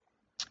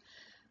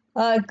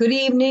Good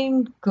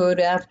evening, good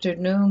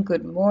afternoon,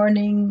 good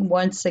morning.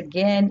 Once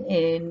again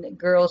in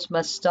Girls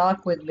Must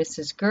Talk with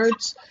Mrs.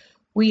 Gertz.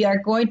 We are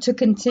going to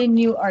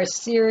continue our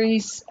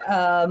series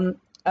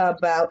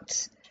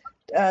about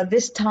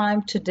this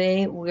time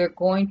today. We're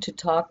going to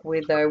talk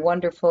with our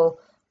wonderful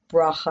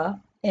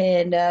Bracha,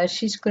 and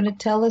she's going to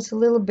tell us a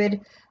little bit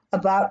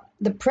about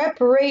the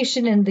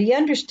preparation and the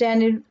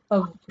understanding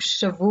of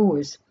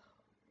Shavuos.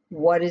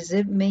 What does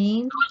it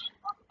mean?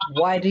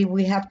 Why do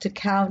we have to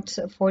count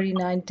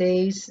 49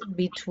 days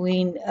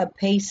between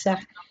Pesach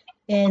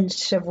and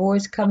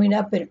Shavuos coming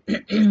up in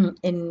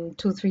in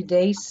 2 3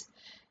 days?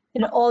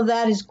 And all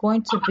that is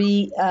going to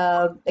be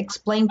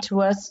explained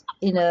to us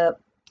in a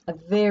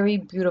very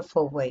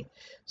beautiful way.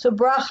 So,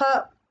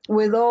 Bracha,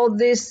 with all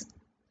this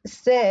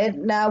said,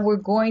 now we're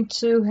going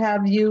to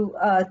have you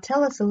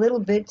tell us a little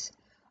bit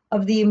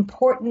of the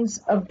importance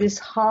of this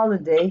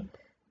holiday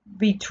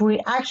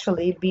between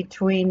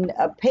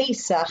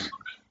Pesach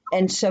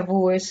and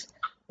Shavuos,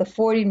 the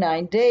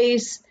 49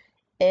 days,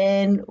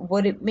 and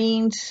what it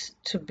means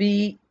to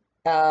be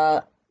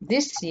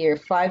this year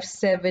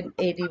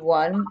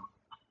 5781,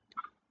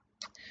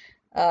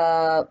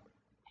 uh,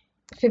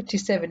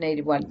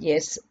 5781.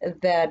 Yes,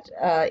 that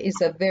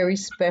is a very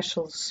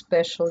special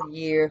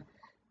year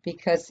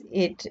because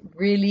it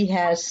really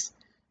has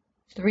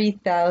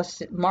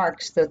 3,000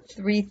 marks the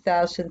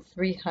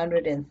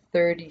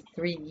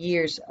 3,333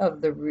 years of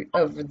the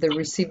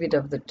receiving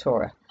of the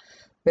Torah.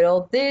 With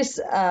all this,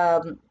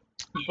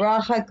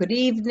 Bracha, good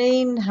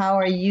evening. How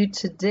are you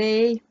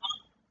today?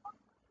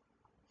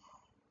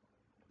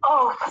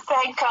 Oh,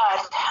 thank God.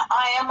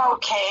 I am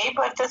okay,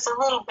 but there's a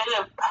little bit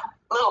of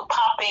little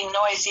popping,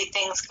 noisy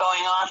things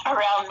going on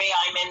around me.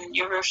 I'm in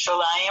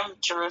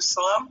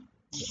Jerusalem.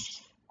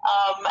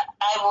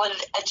 I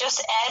would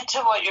just add to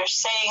what you're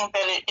saying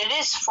that it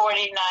is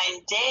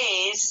 49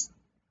 days,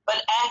 but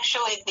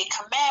actually the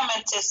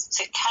commandment is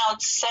to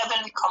count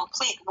 7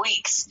 complete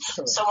weeks.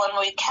 Correct. So when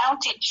we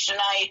count each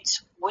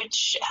night,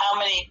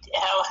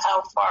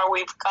 how far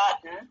we've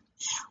gotten,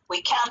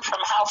 we count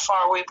from how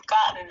far we've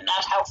gotten,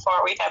 not how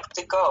far we have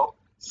to go.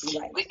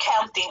 Right. We're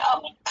counting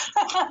up.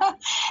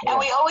 And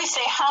we always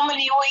say how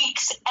many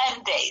weeks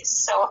and days.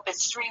 So if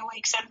it's 3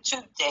 weeks and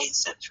 2 days,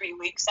 so 3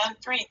 weeks and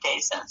 3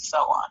 days, and so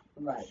on.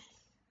 Right.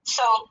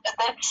 So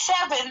the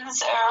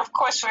sevens are, of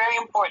course, very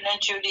important in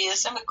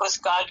Judaism because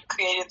God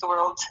created the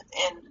world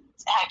in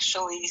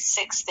actually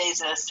 6 days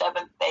and a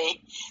seventh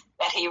day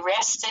that he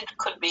rested.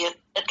 Could be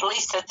at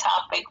least a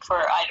topic for,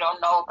 I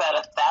don't know, about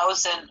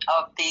 1,000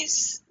 of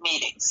these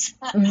meetings.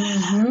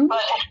 Mm-hmm.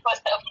 But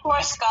of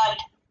course, God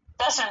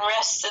doesn't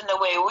rest in the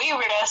way we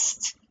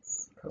rest.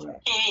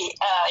 Correct. He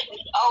is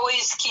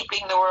always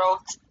keeping the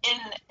world in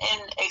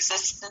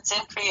existence,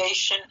 in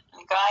creation,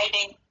 and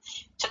guiding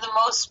to the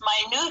most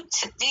minute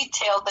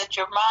detail that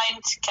your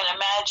mind can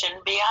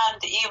imagine,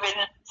 beyond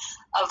even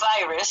a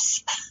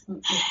virus.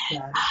 Exactly.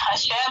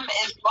 Hashem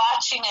is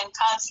watching and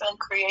constantly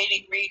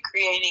creating,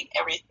 recreating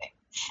everything.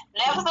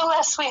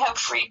 Nevertheless, we have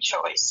free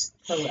choice.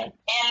 Correct.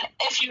 And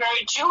if you're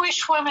a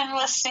Jewish woman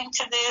listening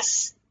to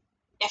this,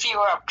 if you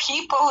are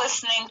people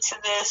listening to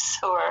this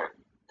who are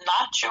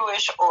not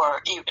Jewish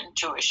or even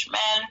Jewish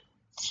men,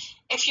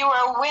 if you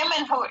are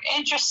women who are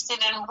interested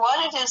in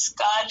what it is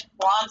God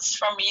wants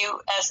from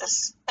you as a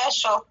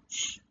special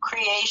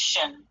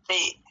creation,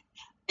 the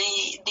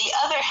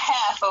other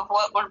half of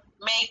what would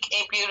make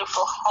a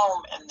beautiful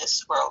home in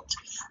this world,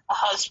 a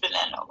husband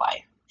and a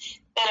wife,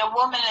 that a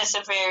woman is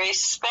a very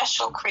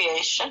special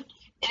creation.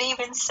 It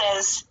even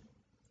says,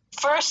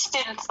 first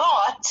in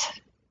thought,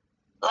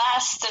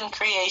 last in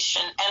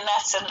creation, and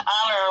that's an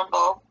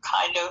honorable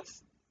kind of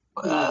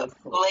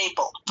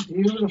label.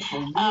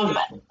 Beautiful. And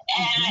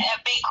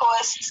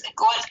because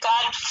what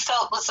God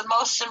felt was the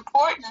most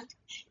important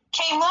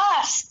came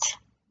last,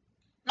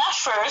 not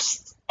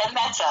first, and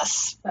that's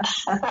us.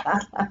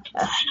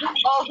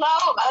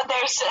 Although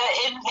there's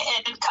in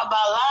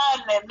Kabbalah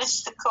and the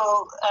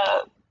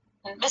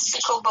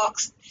mystical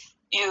books,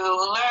 you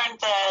learn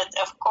that,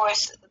 of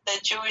course, the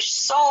Jewish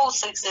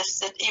souls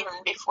existed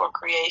even before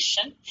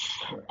creation.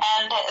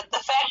 And the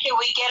fact that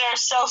we get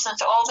ourselves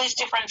into all these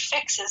different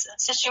fixes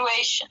and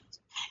situations,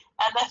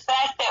 and the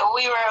fact that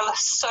we were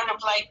sort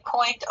of like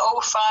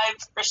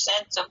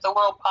 0.05% of the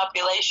world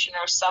population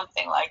or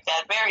something like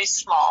that, very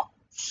small.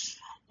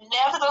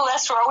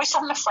 Nevertheless, we're always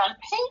on the front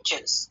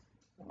pages.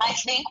 I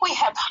think we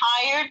have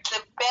hired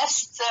the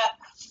best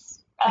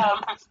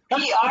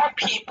PR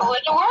people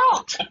in the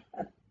world.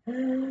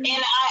 And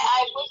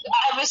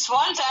I was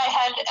once, I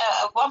had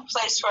one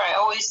place where I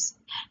always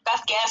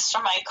got gas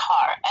for my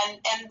car,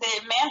 and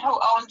the man who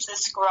owns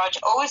this garage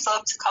always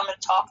loved to come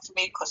and talk to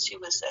me because he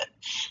was a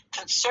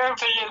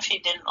conservative. He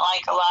didn't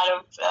like a lot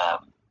of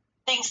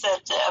things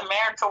that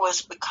America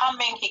was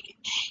becoming. He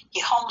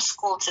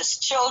homeschooled his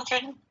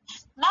children,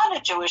 not a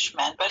Jewish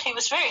man, but he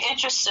was very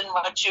interested in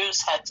what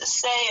Jews had to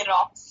say and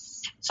all.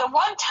 So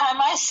one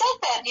time I said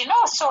that,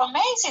 it's so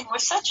amazing. We're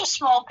such a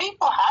small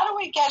people. How do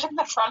we get in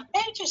the front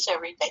pages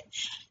every day?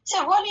 He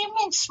said, what do you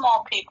mean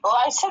small people?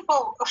 I said,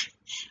 well,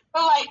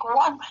 We're like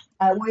one.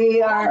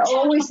 We are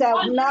always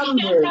 1/10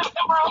 outnumbered. of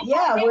the world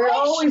Yeah, we're population.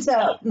 always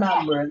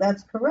outnumbered.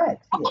 That's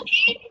correct.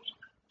 Yes.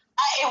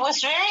 It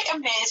was very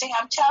amazing.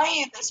 I'm telling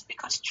you this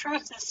because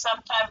truth is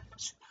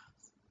sometimes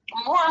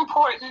more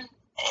important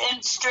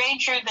and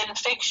stranger than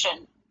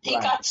fiction. He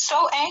Right. got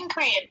so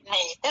angry at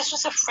me. This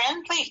was a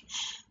friendly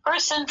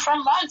person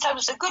from months. I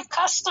was a good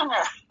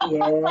customer.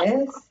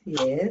 Yes.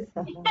 Yes.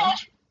 He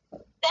said,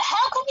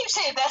 how can you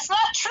say that's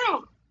not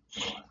true?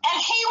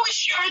 And he was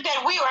sure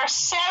that we were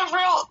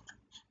several,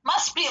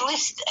 must be at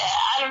least,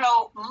 I don't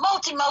know,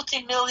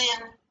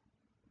 multi-million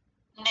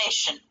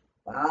nation.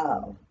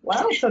 Wow.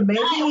 Wow. So maybe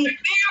We're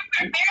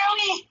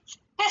barely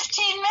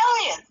 15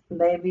 million.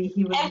 maybe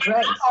he was And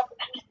right.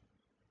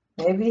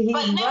 Maybe he's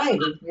But right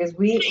because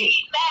we.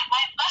 that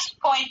I must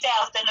point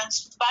out that in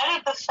spite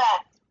of the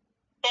fact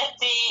that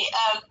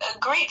the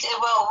Greeks,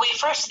 well, we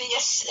first,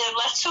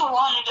 let's who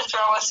wanted to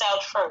throw us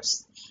out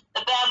first?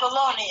 The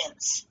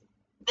Babylonians,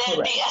 then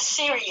Correct. the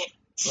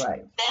Assyrians,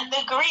 Right. then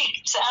the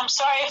Greeks. I'm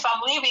sorry if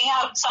I'm leaving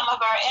out some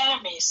of our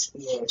enemies.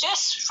 Yes.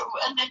 Just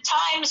in the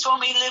times when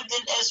we lived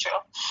in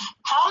Israel,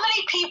 how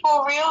many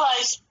people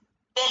realize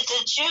that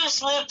the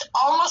Jews lived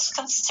almost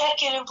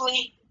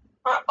consecutively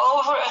for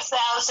over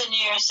 1,000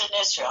 years in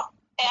Israel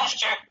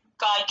after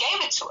God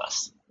gave it to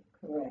us?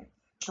 Correct.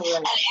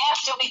 And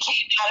after we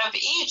came out of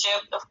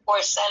Egypt, of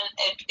course,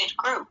 then it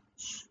grew.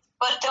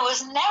 But there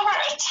was never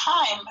a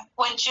time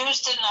when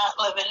Jews did not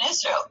live in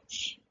Israel.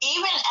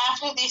 Even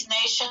after these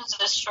nations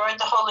destroyed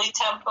the Holy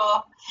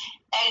Temple,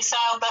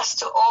 exiled us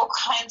to all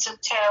kinds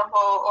of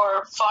terrible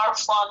or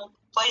far-flung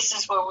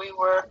places where we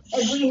were.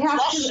 And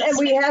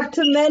we have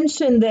to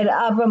mention that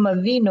Avram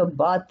Avinu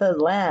bought the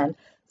land,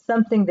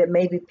 something that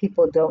maybe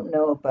people don't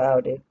know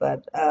about it,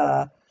 but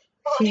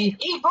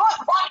he bought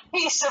one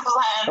piece of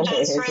land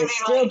that's really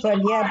still, like but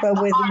yeah,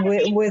 but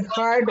with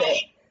hard,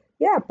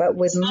 yeah, but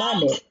with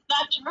money.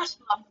 Not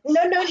Jerusalem.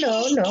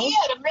 No. He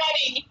had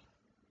already.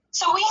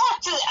 So we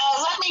have to.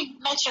 Let me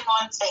mention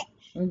one thing.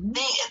 Mm-hmm.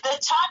 The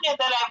Tanya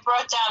that I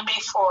brought down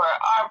before,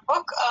 our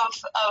book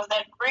of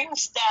that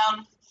brings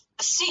down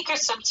the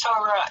secrets of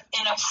Torah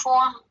in a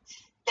form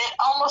that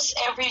almost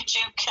every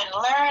Jew can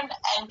learn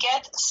and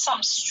get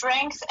some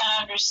strength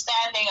and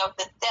understanding of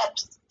the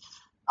depth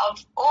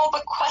of all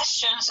the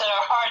questions that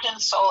our heart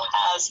and soul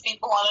has.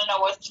 People want to know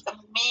what's the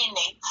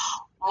meaning.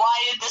 Why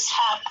did this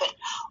happen?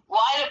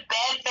 Why do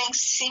bad things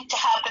seem to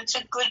happen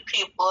to good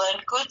people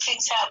and good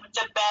things happen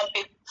to bad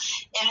people?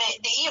 And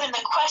even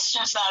the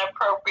question's not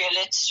appropriate.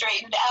 It's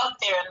straightened out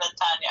there in the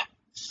Tanya.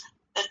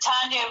 The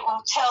Tanya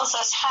tells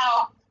us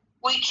how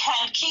we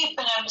can keep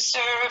and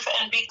observe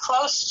and be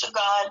close to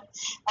God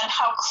and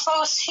how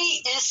close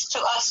He is to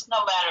us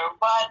no matter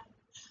what.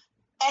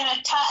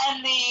 And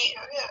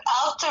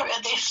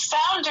the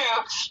founder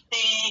of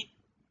the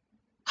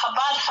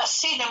Chabad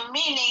Hasidim,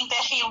 meaning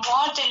that he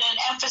wanted an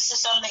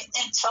emphasis on the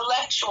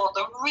intellectual,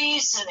 the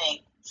reasoning.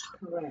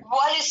 Correct.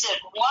 What is it?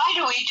 Why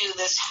do we do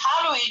this?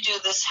 How do we do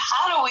this?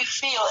 How do we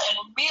feel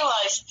and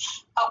realize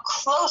how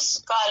close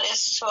God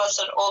is to us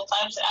at all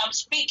times? And I'm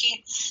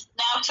speaking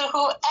now to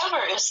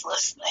whoever is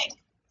listening.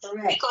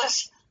 Correct.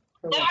 Because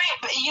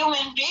every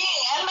human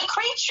being and the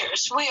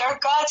creatures, we are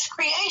God's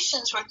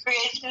creations. We're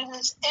created in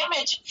His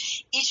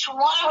image. Each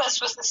one of us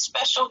with a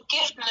special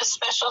gift and a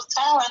special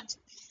talent.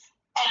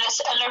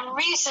 And a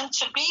reason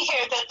to be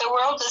here, that the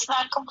world is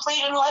not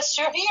complete unless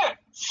you're here.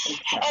 Exactly.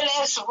 And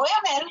as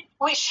women,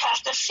 we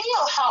have to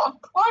feel how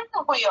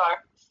important we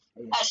are.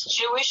 As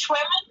Jewish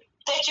women,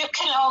 that you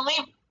can only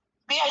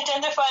be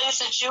identified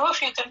as a Jew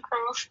if you can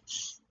prove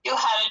you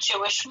had a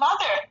Jewish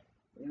mother.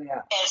 Yeah.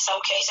 In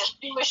some cases,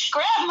 Jewish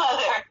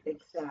grandmother.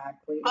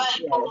 Exactly. But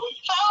yes.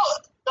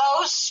 also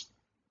those.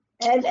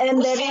 And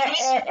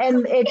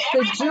it's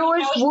the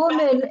Jewish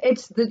woman.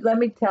 Let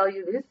me tell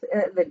you this: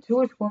 the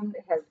Jewish woman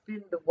has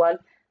been the one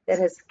that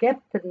has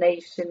kept the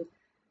nation,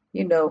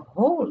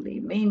 holy.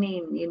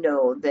 Meaning,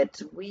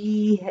 that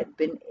we have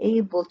been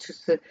able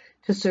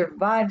to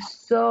survive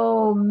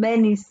so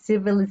many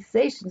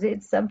civilizations.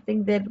 It's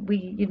something that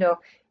we,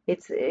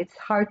 it's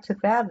hard to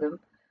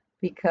fathom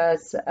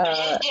because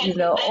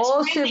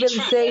all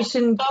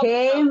civilization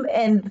came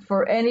and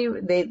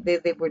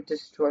they were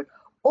destroyed.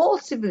 All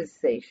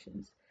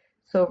civilizations.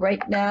 So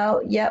right now,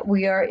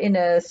 we are in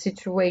a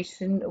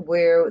situation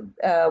where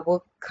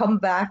we'll come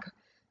back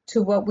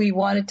to what we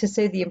wanted to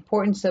say. The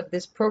importance of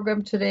this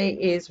program today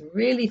is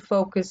really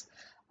focused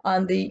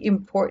on the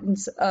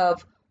importance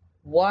of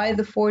why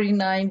the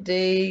 49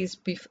 days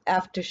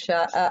after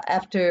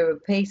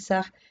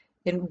Pesach,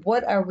 and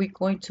what are we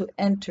going to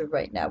enter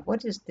right now?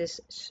 What is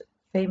this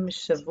famous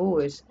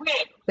Shavuos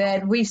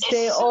that we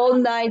stay all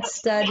night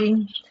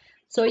studying?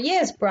 So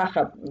yes,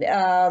 Bracha.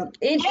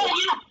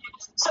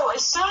 So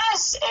as soon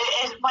as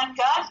when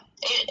God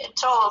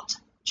told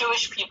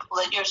Jewish people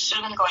that you're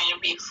soon going to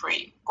be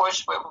free, of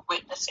course we're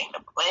witnessing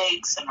the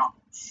plagues and all,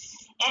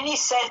 and He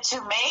said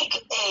to make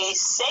a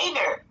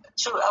Seder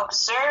to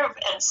observe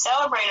and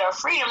celebrate our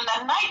freedom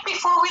the night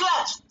before we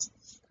left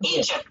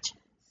Egypt.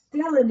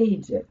 Still in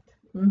Egypt.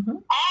 Mm-hmm.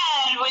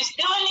 And we're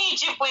still in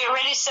Egypt. We're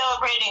already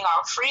celebrating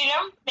our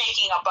freedom,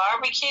 making a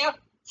barbecue.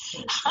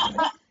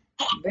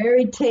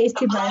 Very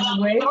tasty, by But the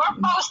on way. your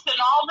post and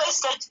all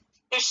this, that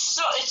it's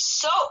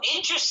so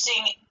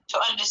interesting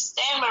to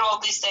understand what all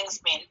these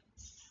things mean.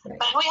 Right.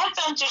 But we have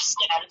to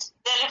understand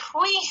that if a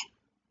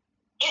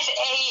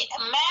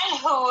man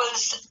who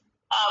was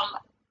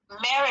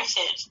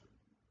merited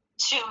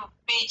to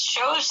be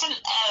chosen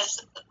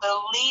as the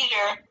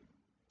leader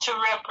to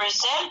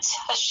represent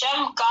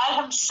Hashem,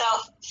 God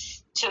Himself,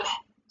 to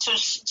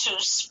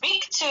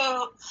speak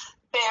to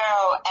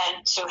Pharaoh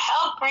and to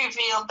help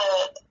reveal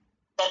that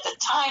the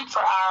time for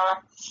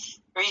our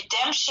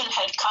redemption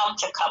had come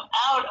to come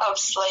out of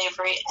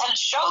slavery and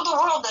show the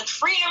world that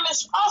freedom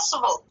is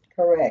possible.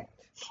 Correct.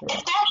 At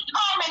that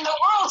time in the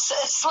world,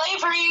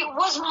 slavery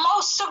was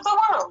most of the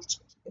world.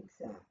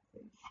 Exactly.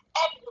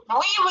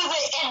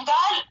 And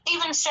God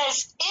even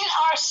says in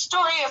our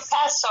story of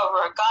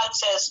Passover, God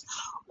says,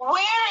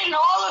 where in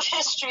all of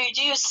history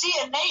do you see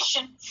a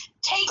nation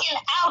taken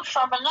out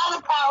from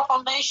another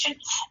powerful nation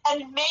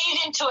and made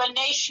into a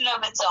nation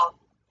of its own?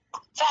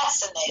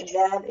 Fascinating.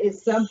 That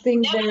is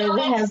something that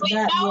has not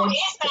yet.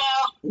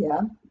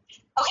 Yeah.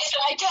 Okay, so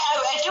I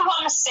do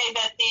want to say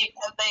that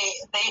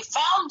the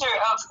founder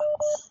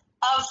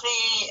of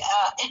the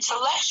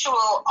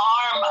intellectual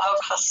arm of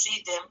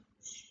Hasidim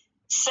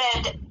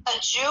said a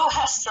Jew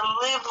has to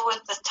live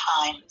with the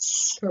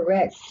times.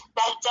 Correct.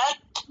 That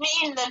doesn't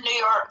mean the New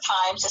York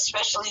Times,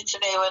 especially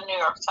today when New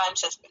York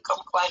Times has become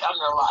quite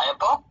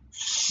unreliable.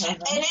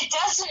 And it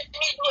doesn't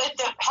mean with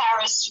the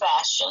Paris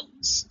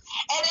fashions.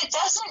 And it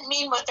doesn't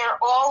mean what they're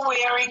all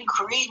wearing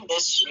green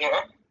this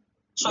year.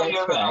 So That's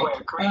you're going to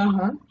wear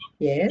green.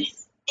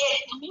 Yes.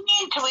 It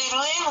means we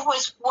live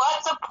with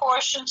what the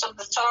portions of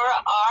the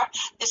Torah are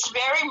this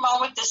very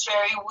moment, this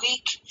very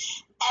week.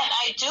 And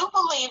I do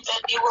believe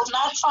that you will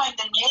not find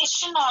a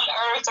nation on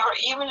earth or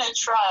even a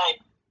tribe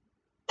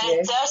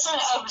that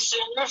doesn't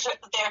observe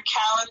their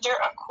calendar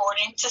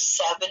according to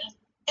 7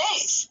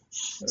 days.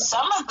 Right.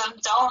 Some of them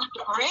don't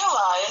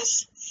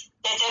realize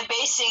that they're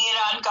basing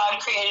it on God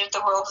created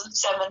the world in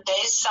 7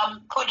 days.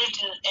 Some put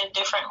it in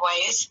different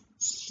ways.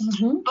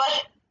 Mm-hmm.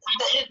 But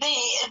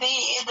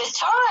the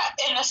Torah,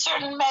 in a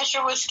certain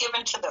measure, was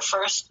given to the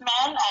first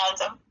man,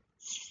 Adam.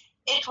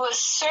 It was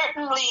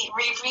certainly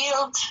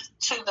revealed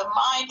to the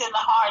mind and the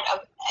heart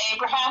of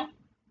Abraham,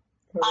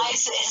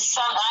 Isaac, his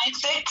son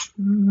Isaac,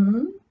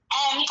 and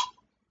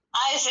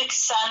Isaac's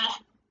son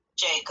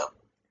Jacob.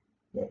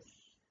 Yes.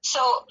 So,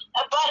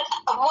 but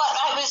what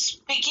I was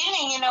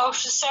beginning, for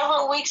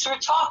several weeks we're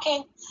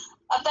talking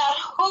about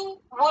who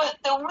were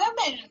the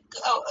women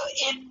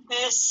in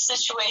this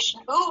situation,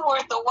 who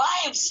were the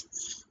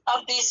wives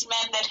of these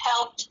men that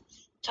helped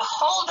to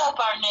hold up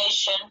our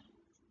nation,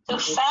 to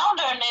found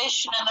our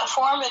nation in the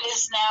form it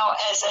is now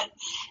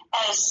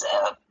as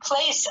a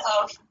place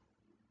of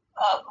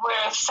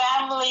where a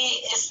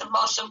family is the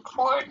most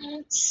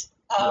important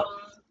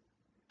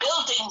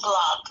building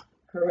block.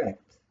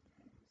 Correct.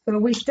 So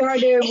we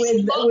started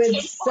with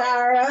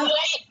Sarah.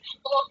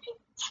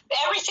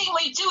 Everything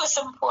we do is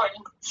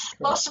important. Correct.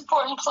 Most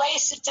important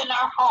place is in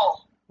our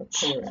home.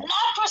 Correct.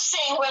 Not for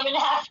saying women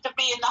have to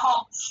be in the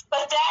home,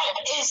 but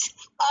that is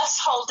us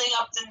holding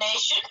up the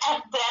nation,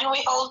 and then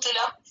we hold it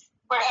up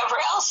wherever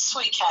else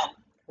we can.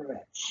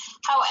 Correct.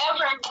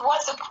 However,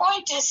 what the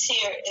point is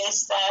here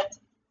is that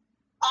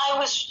I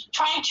was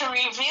trying to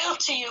reveal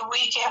to you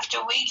week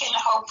after week, and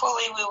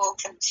hopefully we will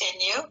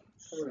continue.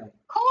 Correct.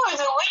 Who are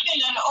the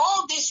women in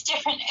all these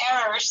different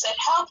eras that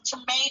help to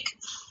make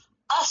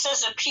us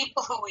as a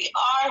people who we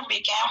are?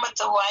 Began with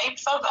the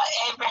wife of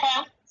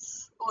Abraham,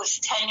 who was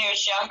 10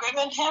 years younger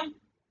than him,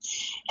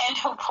 and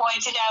who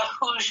pointed out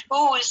who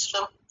is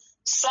the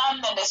son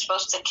that is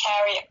supposed to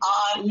carry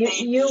on.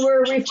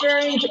 You're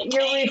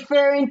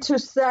referring to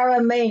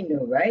Sarah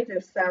Menu, right? Or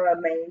Sarah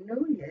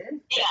Menu, yes.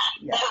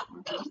 Yeah.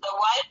 The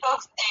wife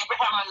of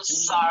Abraham was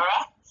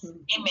Sarah.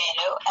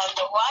 Imenu, and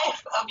the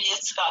wife of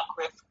Yitzchak,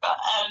 Rivka,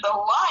 and the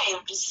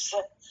wives,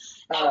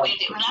 and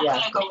we're not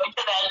going to go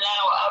into that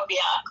now, of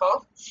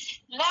Yaakov.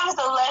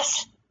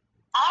 Nevertheless,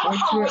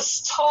 Abraham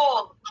was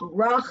told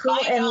Rachel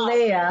and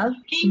Leah.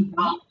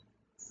 People,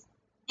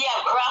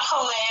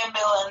 Rachel, Leah,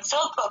 Bilhah, and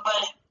Zilpah,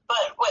 but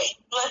wait,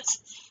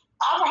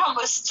 Abraham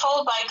was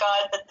told by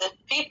God that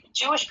the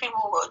Jewish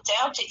people will go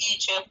down to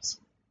Egypt,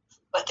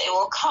 but they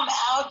will come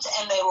out,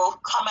 and they will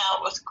come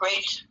out with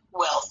great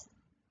wealth.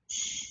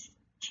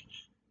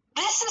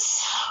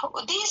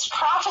 These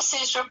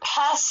prophecies were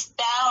passed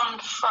down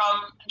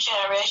from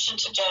generation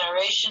to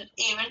generation,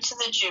 even to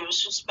the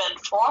Jews who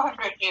spent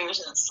 400 years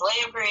in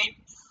slavery.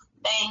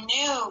 They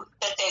knew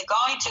that they're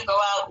going to go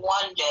out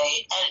one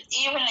day, and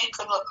even it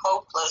could look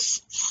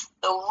hopeless.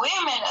 The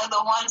women are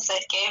the ones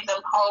that gave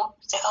them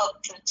hope to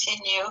help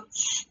continue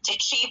to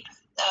keep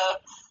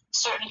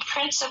certain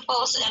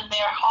principles in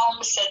their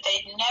homes, that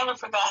they never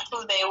forgot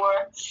who they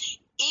were.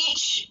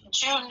 Each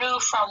Jew knew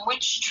from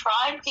which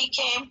tribe he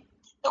came.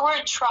 The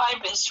word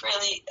tribe is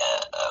really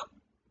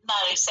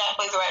not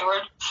exactly the right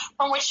word.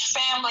 From which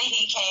family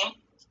he came.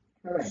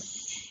 Right.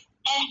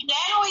 And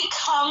then we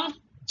come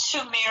to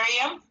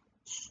Miriam,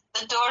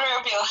 the daughter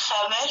of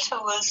Yocheved,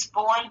 who was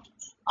born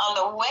on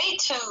the way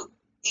to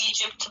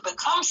Egypt to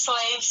become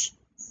slaves.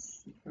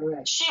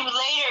 Correct. She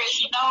later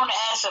is known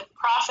as a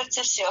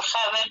prophetess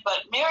Yocheved,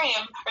 but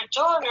Miriam, her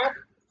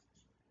daughter,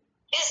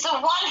 is the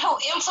one who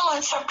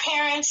influenced her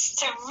parents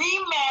to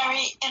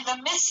remarry in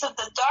the midst of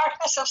the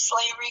darkness of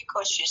slavery,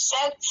 because she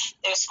said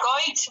there's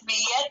going to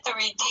be yet the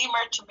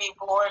Redeemer to be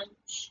born.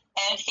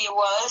 And he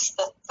was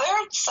the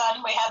third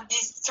son. We have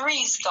these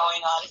threes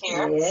going on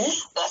here.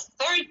 Yes. The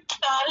third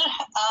son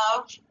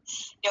of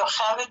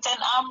Yocheved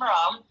and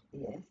Amram.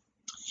 Yes.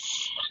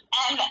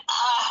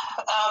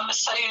 And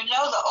so you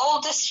know the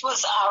oldest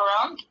was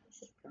Aaron.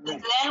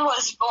 Correct. Then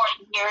was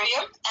born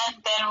Miriam, and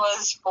then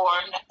was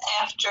born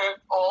after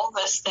all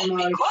this. Then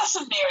Moshe. because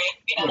of Miriam,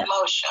 we have Yeah.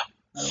 Moshe.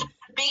 Oh,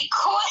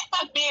 Because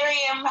of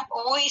Miriam,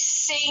 we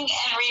sing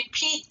and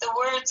repeat the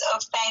words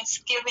of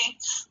thanksgiving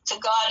to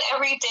God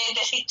every day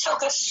that He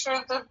took us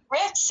through the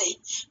Red Sea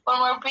when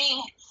we're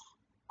being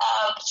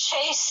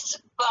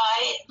chased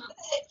by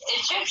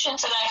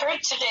Egyptians. And I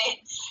heard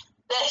today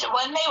that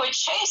when they were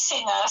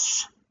chasing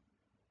us,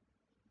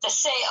 to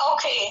say,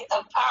 okay,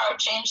 Pharaoh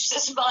changed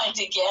his mind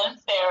again,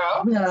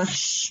 Pharaoh. yeah.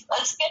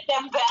 Let's get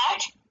them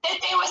back. That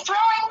they were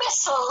throwing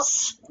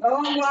missiles.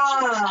 Oh,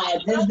 wow.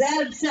 Does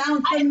that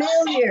sound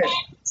familiar?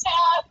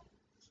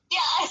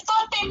 I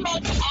thought they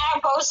meant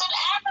bows and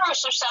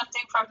arrows or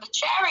something from the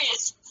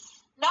chariots.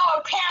 No,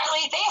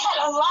 apparently they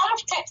had a lot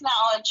of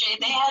technology.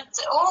 They had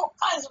all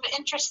kinds of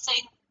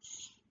interesting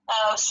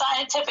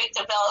scientific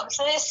developments.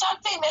 And it's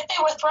something that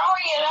they were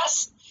throwing at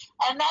us,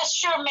 and that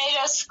sure made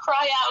us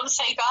cry out and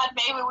say, God,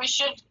 maybe we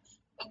should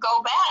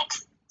go back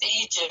to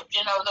Egypt.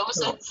 You know, there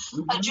was a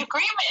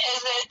agreement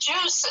as the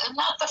Jews,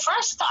 not the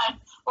first time,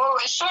 where we're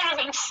sort of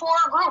in four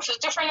groups with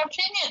different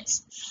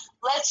opinions.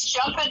 Let's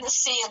jump in the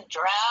sea and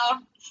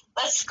drown.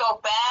 Let's go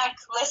back.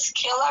 Let's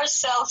kill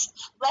ourselves.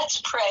 Let's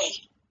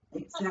pray.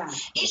 Exactly.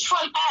 Each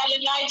one had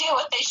an idea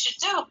what they should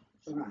do.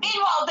 Right.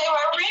 Meanwhile, they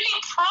were already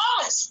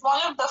promised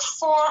one of the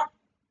four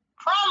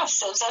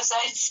promises, as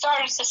I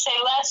started to say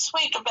last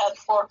week about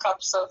 4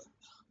 cups of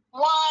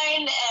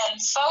wine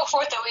and so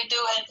forth that we do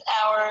at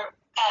our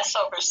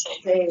Passover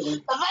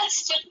Seder. But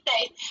let's just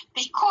say,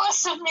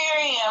 because of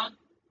Miriam,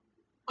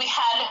 we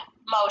had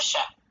Moshe.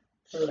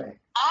 Correct.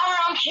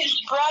 Aaron,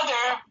 his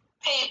brother,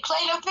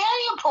 played a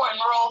very important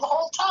role the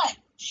whole time.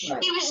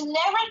 Right. He was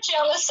never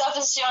jealous of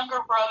his younger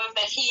brother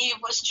that he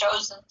was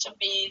chosen to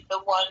be the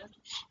one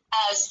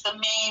as the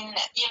main,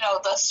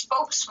 the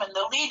spokesman,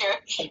 the leader,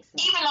 Exactly.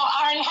 even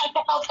though Aaron had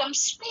to help him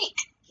speak.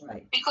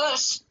 Right.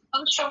 Because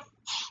Moshe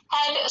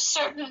had a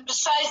certain,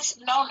 besides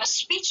known a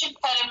speech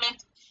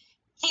impediment,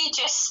 he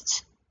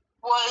just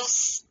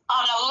was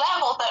on a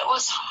level that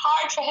was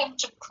hard for him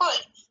to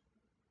put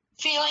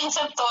feelings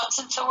and thoughts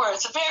into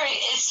words.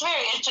 It's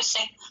very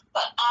interesting.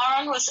 But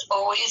Aaron was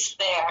always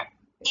there.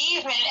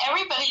 Even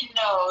everybody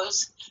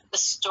knows the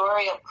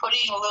story of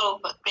putting a little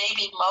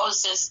baby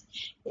Moses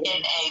in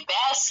a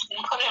basket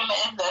and put him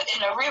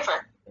in a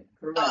river.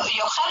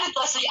 Yocheved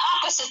does the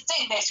opposite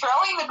thing. They're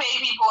throwing the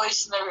baby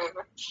boys in the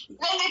river.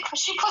 Then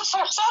she puts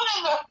her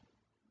son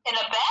in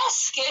a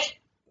basket,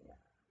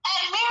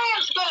 and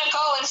Miriam's going to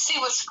go and see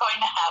what's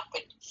going to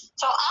happen.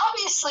 So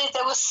obviously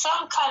there was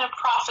some kind of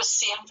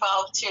prophecy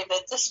involved here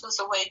that this was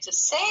a way to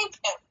save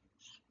him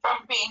from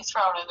being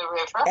thrown in the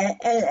river.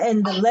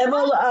 And the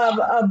level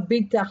of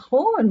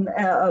bitachon,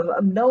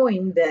 of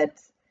knowing that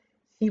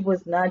she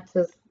was not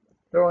just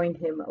throwing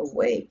him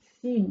away.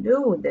 She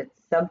knew that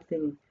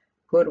something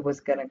good was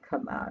going to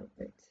come out of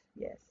it.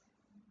 Yes.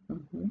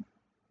 Mm-hmm.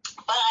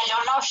 But I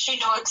don't know if she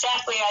knew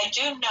exactly. I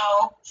do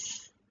know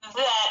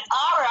that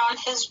Aaron,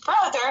 his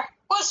brother,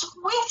 was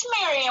with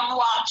Miriam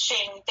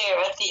watching there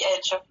at the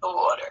edge of the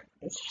water.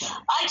 Exactly.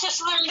 I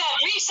just learned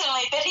that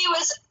recently, that he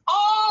was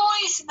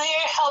always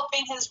there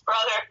helping his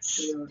brother.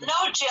 Beautiful.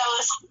 No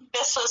jealousy.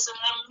 This was an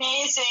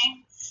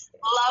amazing,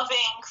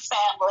 loving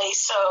family.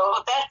 So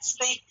that's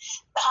the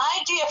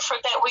idea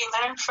that we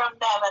learned from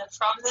them and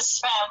from this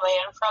family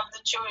and from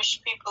the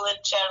Jewish people in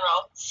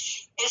general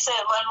is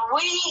that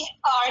when we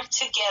are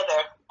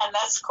together, and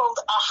that's called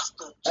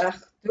achdut, or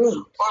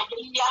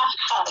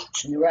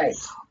biyachad, right,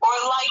 or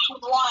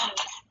like one,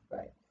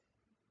 right.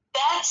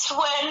 That's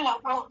when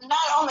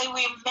not only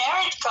we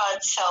merit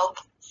God's help,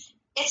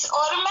 it's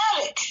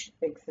automatic.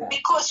 Exactly.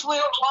 Because we're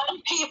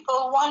one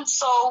people, one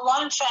soul,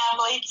 one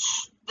family.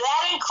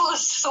 That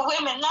includes the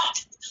women.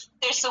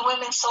 There's the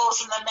women's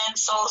souls and the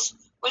men's souls,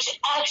 which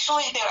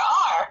actually there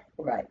are.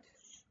 Right.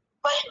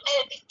 But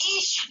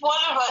each one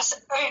of us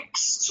are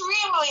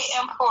extremely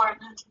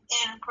important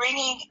in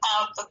bringing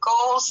out the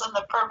goals and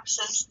the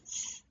purposes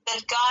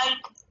that God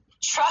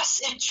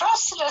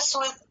entrusted us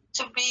with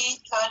to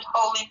be good,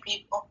 holy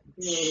people.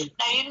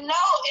 Mm.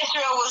 Now,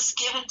 Israel was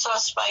given to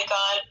us by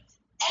God.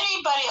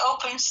 Anybody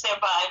opens their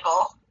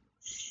Bible.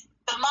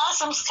 The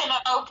Muslims can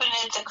open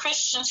it. The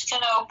Christians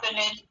can open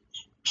it.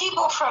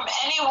 People from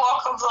any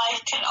walk of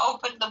life can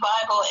open the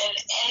Bible in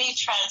any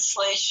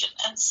translation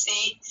and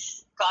see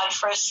God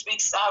first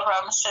speaks to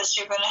Abraham and says,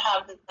 you're going to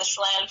have this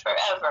land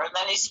forever. And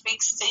then he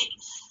speaks to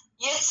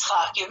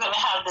Yitzchak, you're going to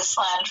have this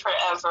land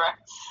forever.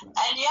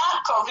 And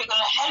Yaakov, you're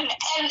going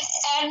to,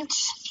 and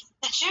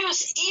the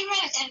Jews,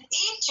 even in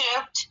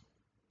Egypt,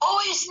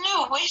 always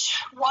knew which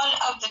one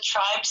of the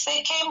tribes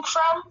they came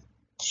from.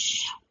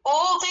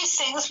 All these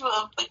things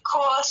were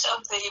because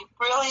of the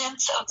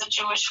brilliance of the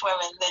Jewish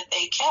women, that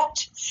they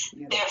kept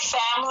their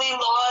family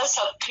laws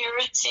of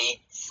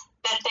purity,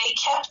 that they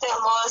kept their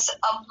laws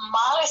of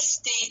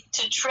modesty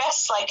to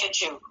dress like a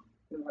Jew.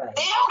 Right.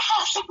 They don't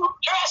have to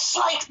dress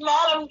like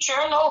Madam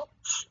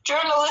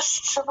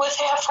Journalist with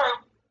half her,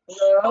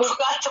 who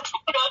forgot to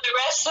put on the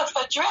rest of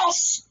her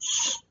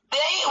dress.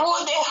 They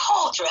wore their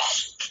whole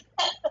dress.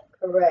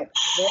 Correct.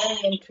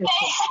 Very interesting.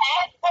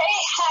 They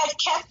had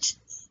kept,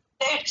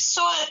 they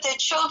saw that their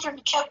children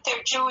kept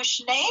their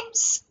Jewish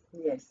names.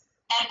 Yes.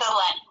 And the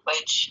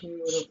language.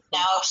 Beautiful.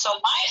 Now, so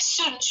my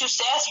students used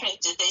to ask me,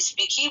 did they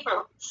speak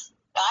Hebrew?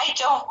 I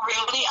don't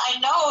really. I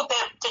know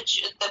that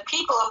the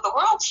people of the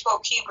world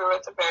spoke Hebrew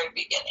at the very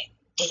beginning.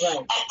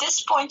 Right. At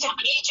this point in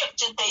Egypt,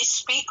 did they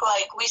speak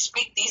like we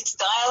speak these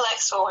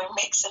dialects, or we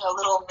mix in a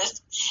little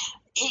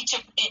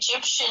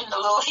Egyptian, a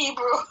little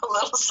Hebrew, a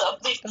little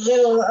something? A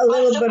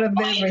little bit of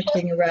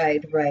everything.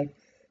 Right.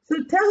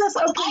 So tell us.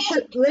 Okay. So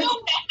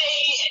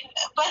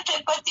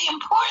but the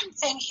important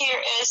thing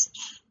here is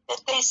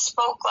that they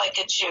spoke like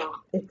a Jew.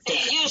 Exactly.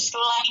 They used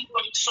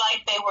language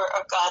like they were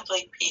a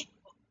godly people.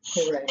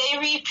 Correct. They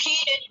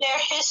repeated their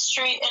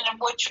history in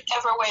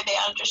whichever way they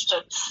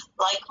understood.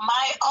 Like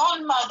my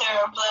own mother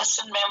of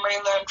blessed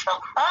memory learned from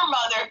her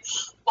mother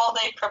while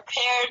they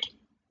prepared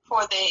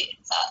for the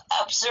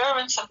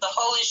observance of the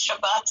Holy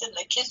Shabbat in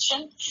the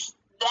kitchen.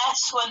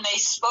 That's when they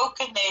spoke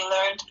and they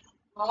learned,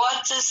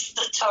 what does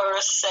the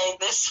Torah say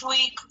this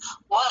week?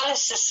 What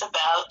is this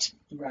about?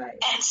 Right.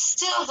 And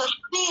still the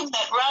theme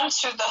that runs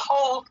through the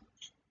whole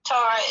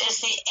Torah is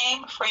the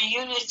aim for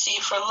unity,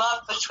 for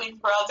love between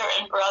brother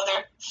and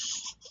brother,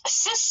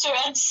 sister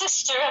and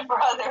sister, and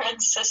brother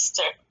and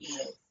sister.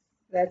 Yes.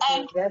 That's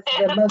the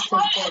most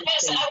important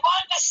thing. I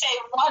wanted to say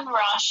one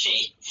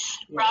Rashi.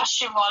 Yes.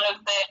 Rashi, one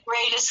of the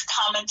greatest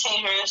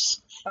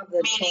commentators,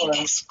 meaning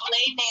Torah.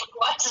 explaining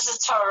what does the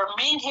Torah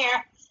mean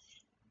here.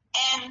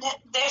 And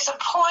there's a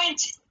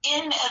point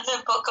in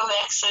the book of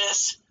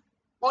Exodus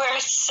where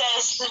it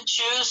says the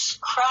Jews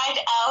cried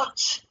out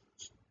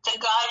to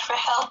God for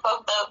help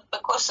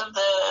because of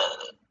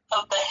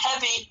the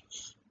heavy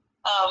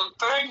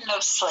burden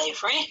of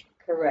slavery.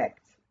 Correct.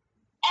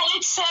 And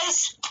it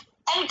says,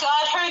 and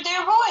God heard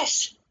their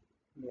voice.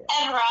 Yes.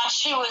 And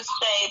Rashi would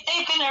say,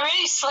 they've been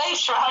already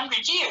slaves for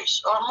 100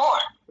 years or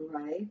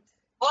more. Right.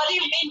 What do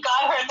you mean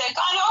God heard that?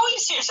 God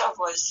always hears our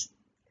voice.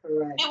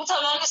 Correct. People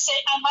don't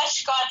understand how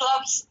much God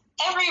loves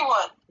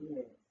everyone.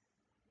 Yes.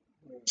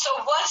 So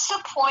what's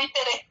the point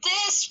that at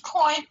this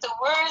point the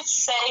words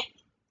say,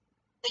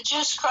 the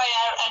Jews cry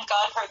out and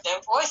God heard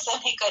their voice?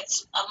 Then he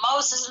gets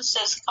Moses and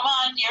says, come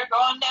on, you're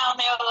going down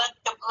there,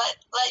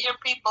 let your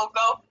people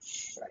go.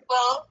 Right.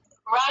 Well,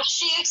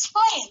 Rashi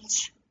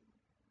explains,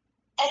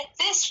 at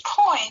this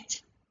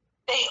point,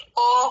 they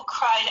all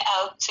cried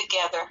out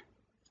together.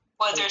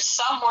 Whether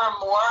some were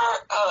more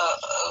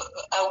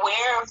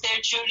aware of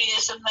their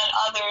Judaism than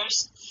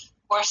others,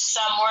 or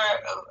some were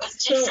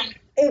different.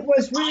 So it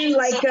was really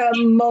like a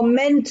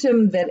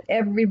momentum that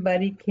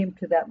everybody came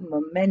to, that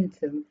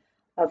momentum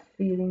of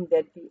feeling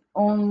that the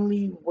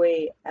only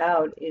way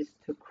out is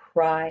to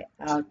cry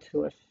out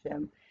to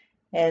Hashem.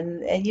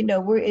 And you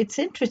know, it's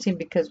interesting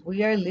because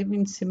we are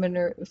living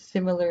similar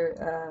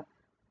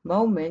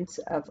moments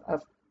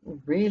of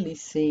really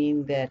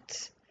seeing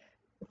that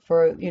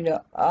for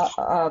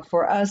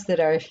for us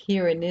that are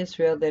here in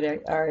Israel that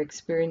are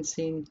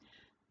experiencing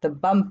the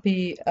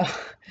bumpy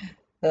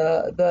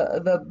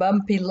the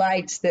bumpy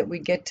lights that we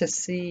get to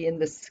see in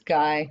the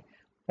sky,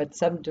 but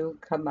some do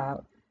come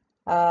out.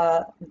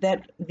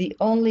 That the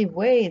only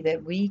way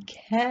that we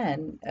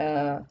can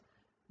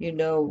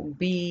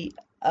be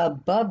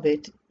above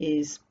it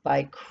is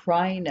by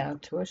crying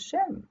out to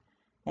Hashem,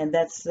 and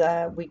that's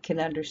we can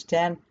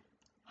understand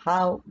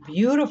how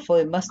beautiful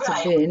it must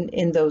have been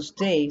in those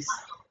days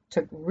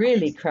to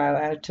really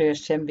cry out to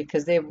Hashem,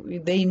 because they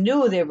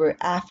knew they were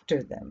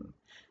after them,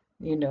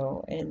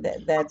 and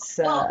that's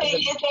well, they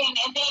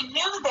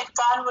knew that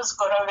God was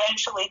going to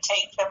eventually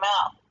take them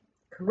out.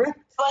 Correct.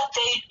 But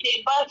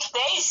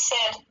they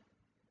said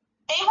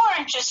they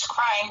weren't just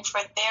crying for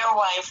their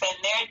wife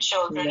and their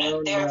children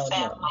and their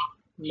family.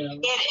 No.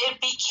 It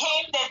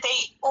became that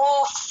they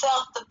all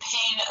felt the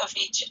pain of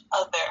each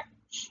other.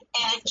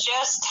 And it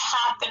just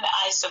happened,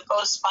 I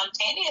suppose,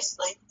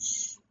 spontaneously.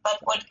 But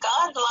what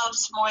God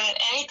loves more than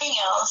anything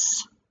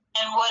else,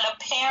 and what a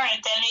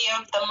parent,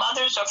 any of the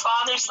mothers or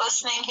fathers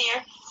listening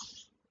here,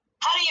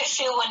 how do you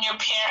feel when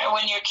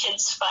your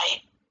kids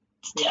fight?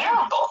 It's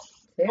terrible.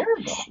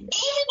 Terrible.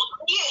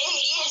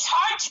 It's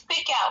hard to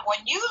pick out.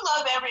 When you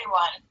love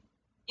everyone,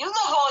 you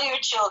love all your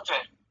children.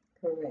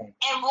 Correct.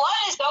 And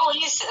one is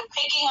always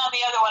picking on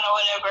the other one or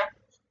whatever.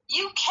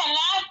 You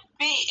cannot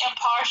be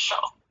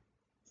impartial.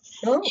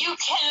 Oh, You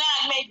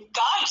cannot, maybe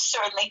God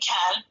certainly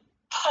can,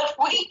 but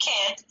we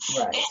can't.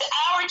 right. It's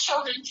our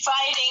children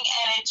fighting,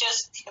 and it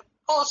just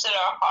pulls at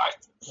our heart.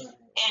 Right.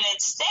 And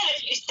instead,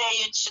 if you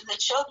say the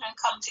children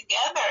come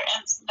together,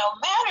 and no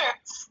matter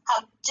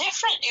how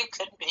different you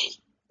can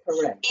be,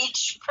 Correct.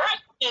 each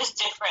person is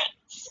different.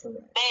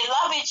 Correct. They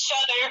love each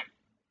other,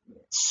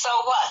 so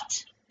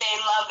what? They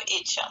love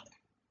each other,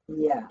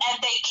 Yeah.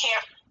 and they care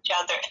for each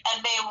other,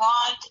 and they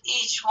want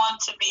each one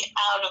to be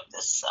out of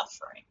the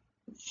suffering.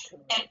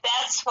 Correct. And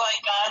that's why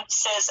God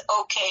says,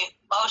 okay,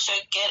 Moshe,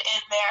 get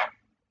in there,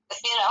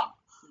 Yeah.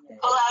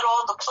 pull out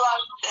all the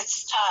plugs,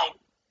 it's time.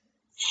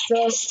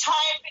 So It's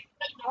time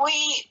because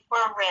we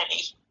were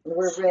ready.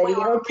 we're ready. We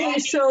were Okay, ready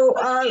so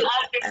with the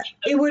other.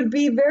 it would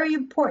be very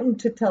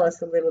important to tell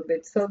us a little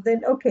bit. So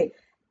then, okay,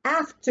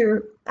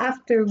 after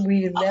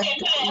we Okay, left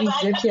but I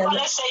Egypt, just want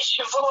to say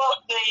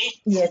Shavuot,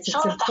 yes, it's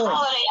Shavuot, the important.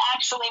 holiday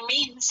actually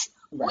means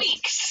Right.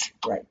 weeks.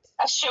 Right.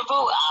 A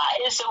Shavuot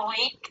is a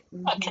week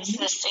Mhm.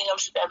 consisting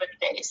of 7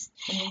 days.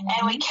 Mhm.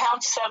 And we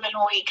count 7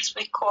 weeks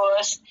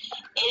because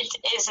it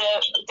is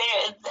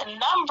the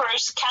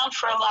numbers count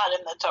for a lot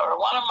in the Torah.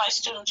 One of my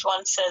students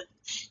once said,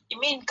 "You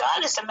mean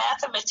God is a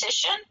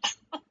mathematician?"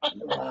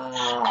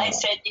 Wow. I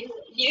said,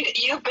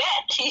 "You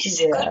bet.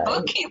 He's a good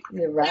bookkeeper."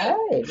 You're right.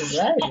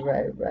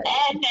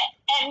 And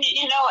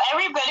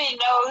everybody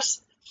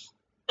knows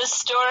the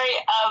story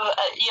of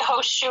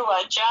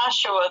Yehoshua,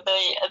 Joshua,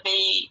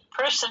 the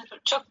person who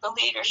took the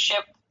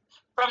leadership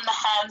from the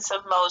hands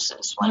of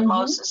Moses when Mhm.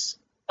 Moses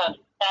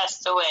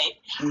passed away.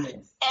 Yes.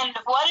 And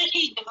what did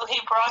he do? He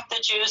brought the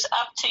Jews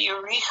up to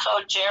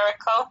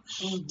Jericho,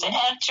 to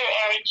Mhm. enter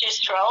Eretz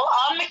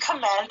Yisrael on the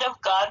command of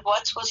God.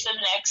 What was the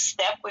next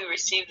step? We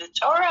received the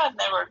Torah, and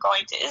then we're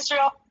going to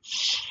Israel.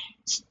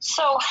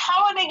 So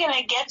how are they going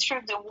to get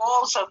through the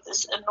walls of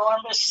this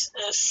enormous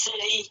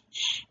city,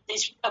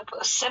 these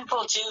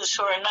simple Jews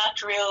who are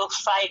not real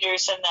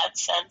fighters in that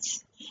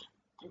sense?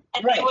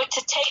 And Right. they were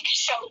to take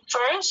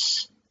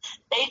shofars.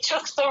 They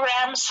took the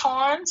ram's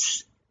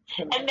horns,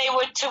 and they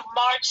were to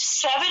march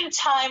 7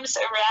 times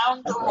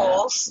around the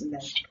walls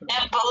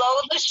and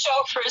below the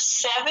shofars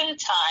 7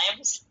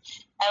 times.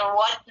 And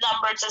what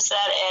number does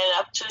that add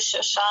up to,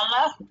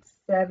 Shoshana?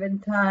 7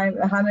 times.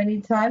 How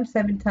many times?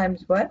 7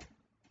 times what?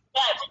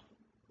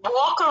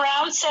 Walk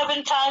around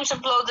 7 times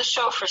and blow the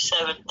shofar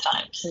 7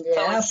 times.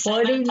 Yeah, So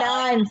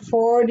 49.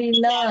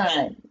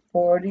 49.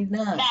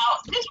 49. Now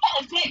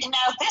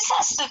this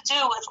has to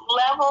do with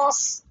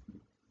levels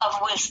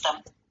of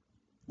wisdom.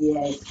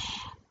 Yes.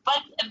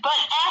 But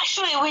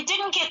actually, we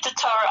didn't get the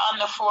Torah on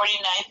the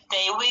 49th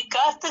day. We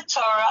got the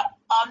Torah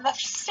on the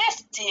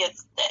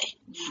 50th day,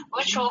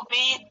 which will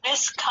be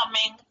this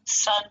coming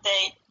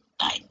Sunday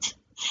night.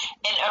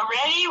 And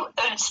already,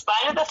 in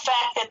spite of the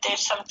fact that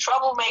there's some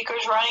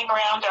troublemakers running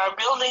around our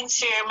buildings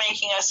here,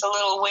 making us a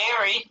little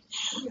wary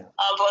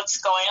of what's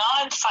going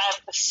on,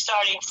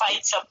 starting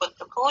fights up with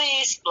the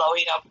police,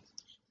 blowing up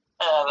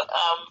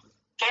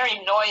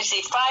very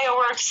noisy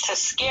fireworks to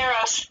scare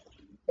us.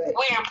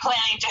 We are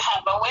planning to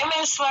have a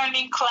women's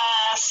learning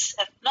class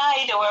at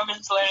night, a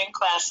women's learning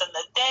class in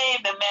the day.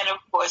 The men, of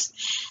course,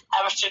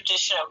 have a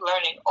tradition of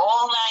learning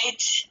all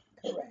night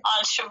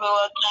on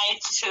Shavuot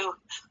night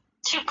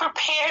to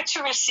prepare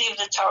to receive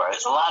the Torah.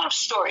 There's a lot of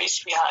stories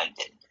behind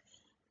it.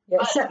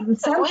 But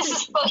this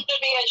is supposed to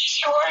be a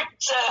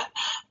short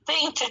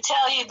thing to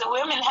tell you the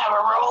women have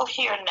a role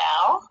here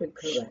now.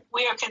 Correct.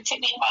 We are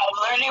continuing our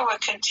learning. We're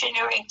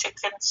continuing to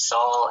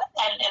console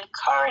and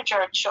encourage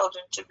our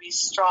children to be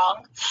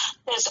strong.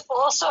 There's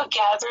also a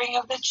gathering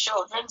of the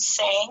children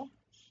saying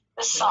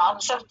the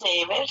Psalms of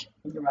David.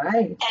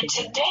 Right. And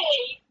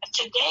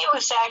today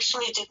was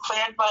actually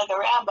declared by the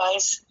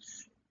rabbis,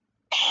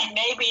 and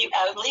maybe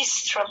at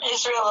least from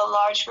Israel, a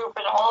large group,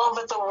 and all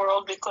over the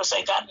world, because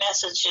I got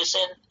messages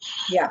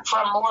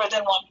from more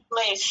than one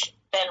place,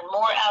 and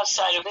more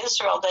outside of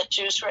Israel, that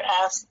Jews were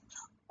asked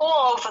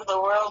all over the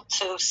world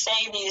to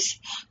say these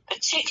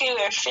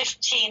particular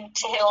 15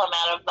 Tehillim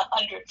out of the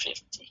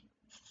 150.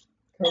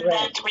 Correct. And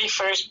that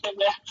refers to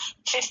the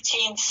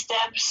 15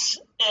 steps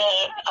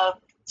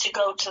to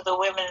go to the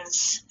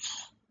women's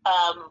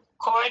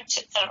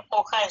court, and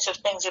all kinds of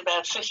things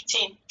about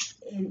 15.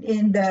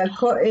 In the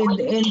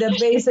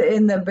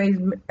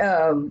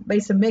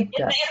base of Mikdash.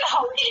 In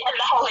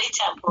the holy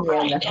temple,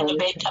 right? In the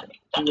Beit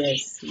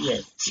HaMikdash.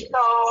 Yes.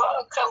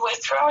 So we're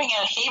throwing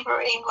in Hebrew,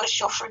 English.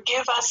 You'll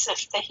forgive us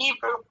if the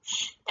Hebrew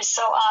is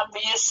so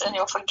obvious, and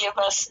you'll forgive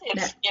us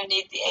if you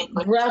need the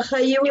English.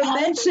 Bracha, you were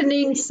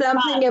mentioning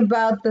something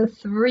about the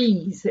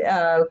threes.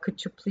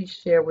 Could you please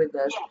share with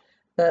us? Yeah.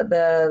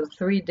 The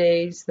 3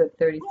 days, the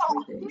 33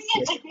 days.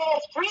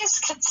 Three is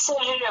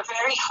considered a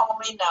very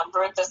holy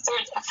number. The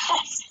third,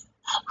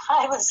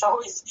 I was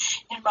always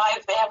in my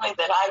family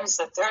that I was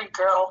the third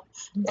girl.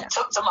 It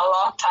took them a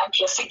long time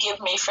to forgive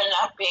me for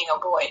not being a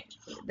boy.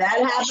 That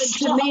happened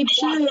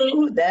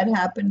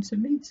to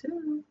me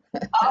too.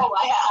 Oh,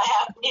 I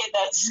have to hear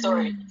that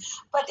story.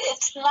 But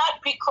it's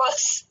not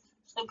because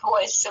the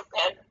boys are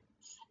better.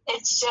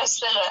 It's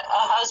just that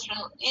a husband,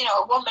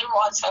 a woman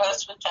wants her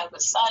husband to have a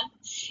son,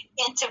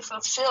 and to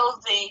fulfill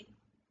the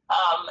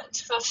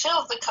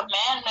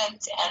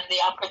commandment and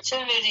the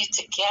opportunity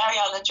to carry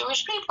on the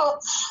Jewish people,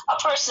 a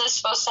person is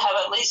supposed to have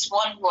at least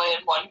one boy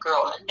and one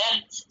girl, and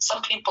then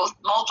some people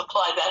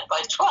multiply that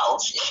by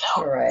 12.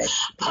 Correct.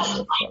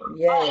 But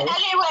Yes.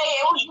 anyway,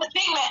 it was the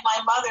thing that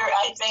my mother,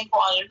 I think,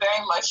 wanted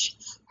very much.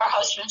 Her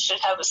husband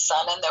should have a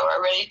son, and there were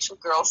already 2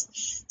 girls.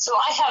 So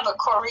I have a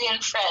Korean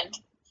friend,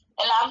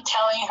 and I'm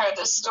telling her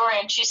the story,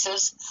 and she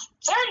says,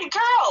 3rd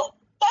girl,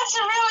 that's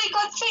a really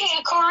good thing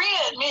in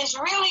Korea. It means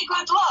really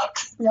good luck.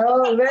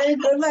 No, very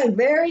good luck.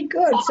 Very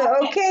good. So,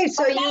 okay,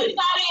 so That's you...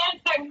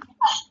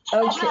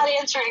 That's not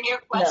answering your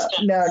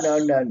question. No.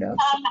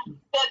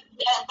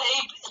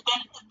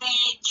 The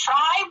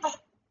tribe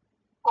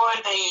or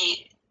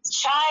the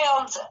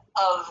child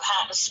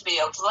happens to be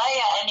of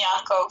Leah and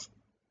Yaakov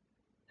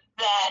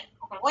that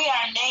we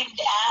are named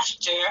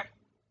after,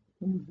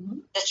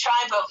 the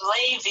tribe of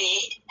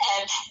Levi,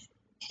 and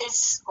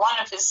one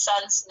of his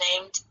sons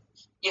named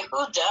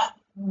Yehuda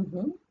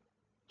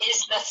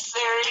is the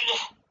 3rd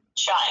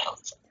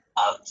child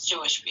of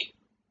Jewish people.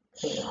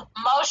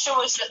 Moshe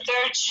was the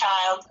 3rd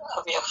child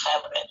of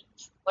Yocheved.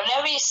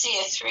 Whenever you see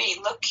a 3,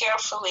 look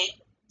carefully.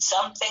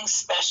 Something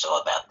special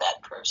about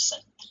that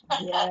person.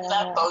 Yeah.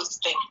 Not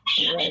boasting.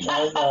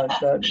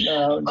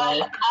 No.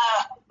 But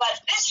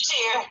this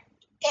year,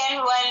 and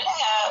when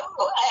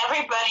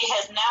everybody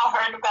has now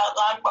heard about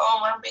Lag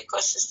BaOmer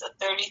because it's the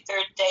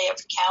 33rd day of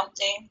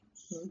counting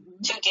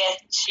to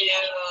get to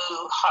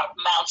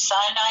Mount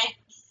Sinai.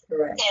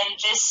 Correct. And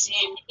this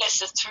year is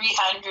the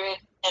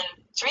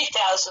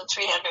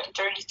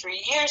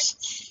 3,333 years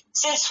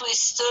since we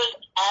stood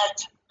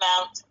at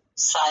Mount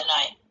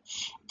Sinai.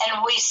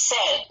 And we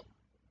said,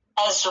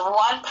 as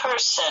one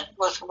person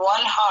with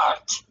one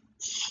heart,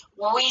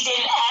 we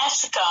didn't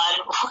ask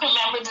God.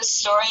 Remember the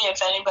story,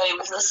 if anybody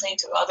was listening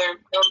to other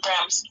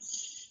programs,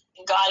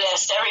 God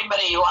asked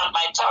everybody, you want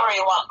my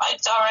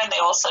Torah, and they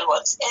all said,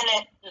 what's in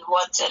it,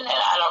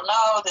 I don't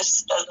know,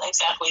 this doesn't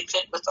exactly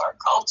fit with our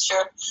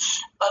culture.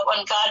 But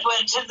when God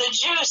went to the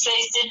Jews,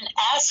 they didn't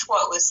ask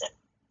what was in it.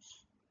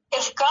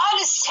 If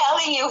God is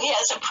telling you he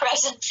has a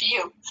present for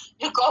you,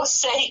 you go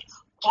say,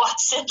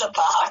 what's in the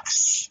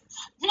box?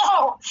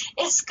 No,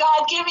 it's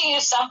God giving you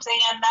something,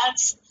 and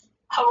that's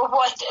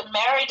what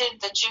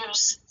merited the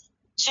Jews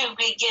to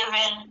be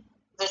given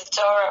the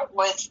Torah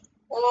with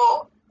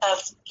all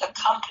of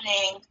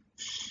accompanying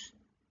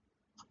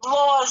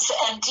laws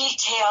and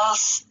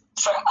details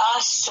for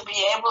us to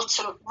be able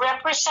to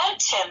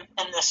represent him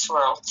in this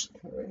world.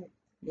 Correct.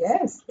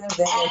 Yes. And at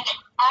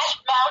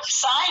Mount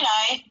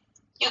Sinai,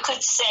 you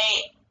could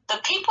say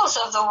the peoples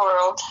of the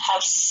world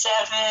have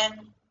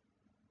 7,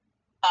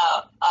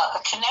 a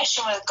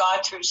connection with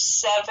God through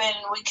 7,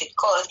 we could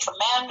call it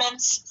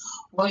commandments,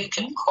 or you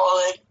could call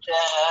it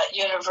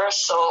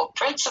universal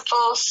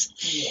principles,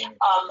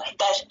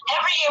 that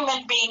every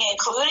human being,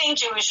 including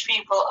Jewish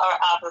people, are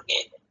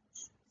obligated.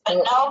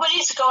 But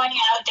nobody's going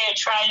out there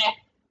trying to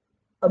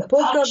a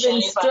book of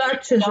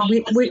instructions.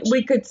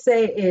 We could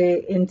say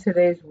in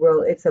today's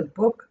world, it's a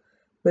book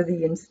with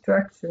the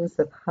instructions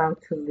of how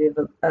to live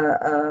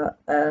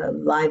a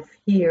life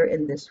here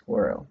in this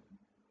world.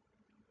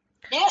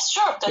 Yes,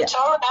 sure. The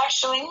Torah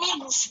actually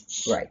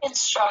means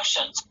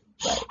instructions.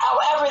 Right.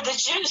 However, the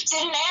Jews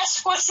didn't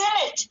ask what's in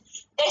it.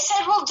 They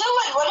said, we'll do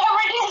it.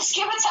 Whatever it is,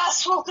 give it to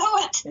us, we'll do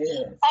it.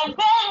 Yes. And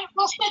then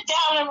we'll sit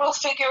down and we'll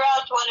figure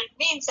out what it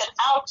means and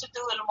how to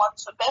do it and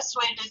what's the best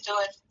way to do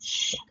it.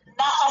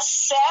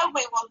 Na'aseh,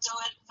 we will do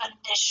it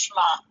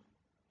v'nishma.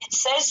 It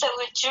says that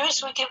with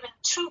Jews we're given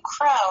 2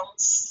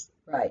 crowns.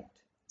 Right.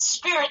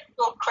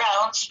 Spiritual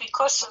crowns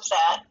because of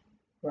that.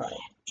 Right.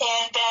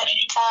 And that,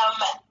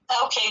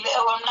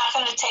 I'm not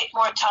going to take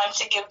more time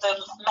to give the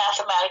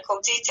mathematical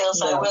details.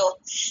 No. I will.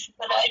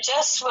 But I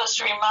just was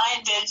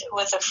reminded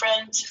with a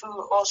friend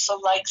who also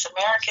likes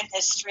American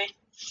history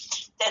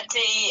that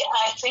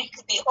I think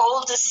the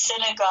oldest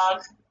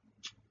synagogue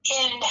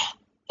in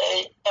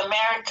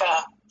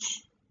America,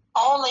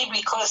 only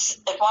because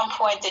at one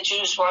point the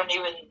Jews weren't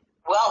even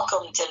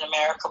welcomed in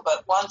America,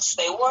 but once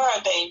they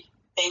were, they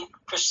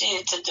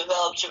proceeded to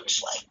develop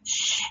Jewish life.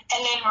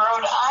 And in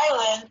Rhode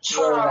Island,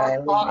 Truro,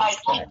 Rhode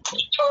Island,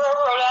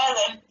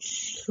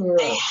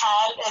 they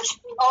had its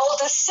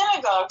oldest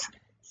synagogue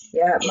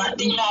in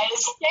the United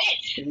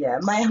States. Yeah,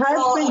 my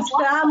husband's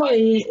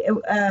family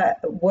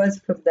was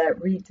from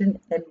that region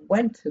and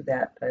went to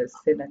that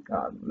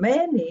synagogue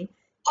many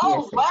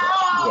years ago.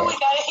 Yes. We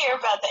got to hear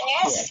about that.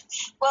 Yes.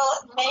 Well,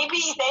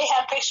 maybe they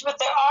have pictures, but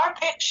there are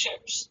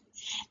pictures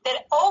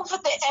that over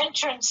the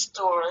entrance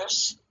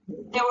doors,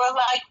 there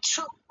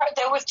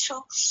were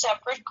 2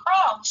 separate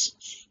crowns.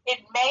 It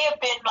may have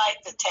been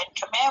like the 10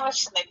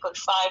 Commandments, and they put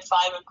 5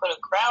 and put a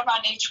crown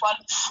on each one.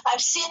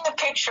 I've seen the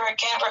picture. I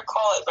can't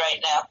recall it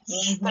right now,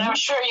 but I'm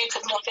sure you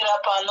could look it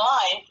up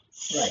online.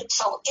 Right.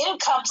 So in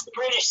comes the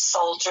British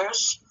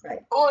soldiers.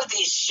 Right. Who are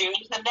these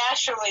Jews? And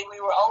naturally,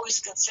 we were always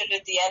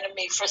considered the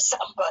enemy for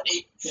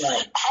somebody.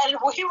 Right. And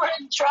we were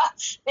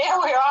there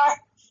we are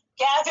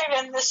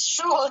gathered in this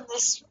shul in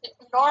this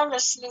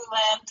enormous new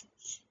land,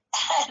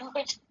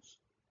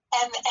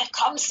 and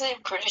comes the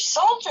British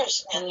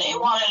soldiers, and they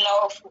want to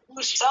know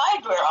whose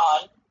side we're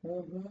on.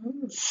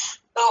 Mm-hmm.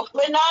 So if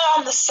we're not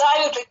on the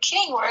side of the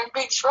king, we're in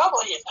big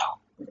trouble, you know.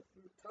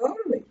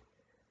 Totally.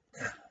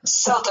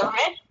 So the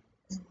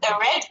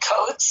red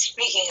coats,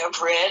 speaking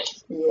of red,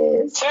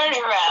 Yes. turned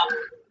around,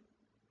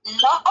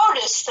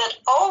 noticed that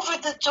over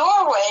the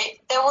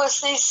doorway there was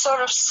these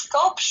sort of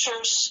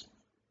sculptures.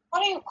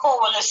 What do you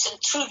call when it's in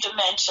 2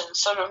 dimensions,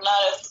 sort of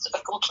not a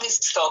complete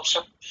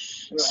sculpture?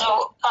 Right.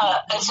 So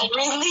it's a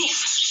relief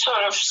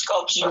sort of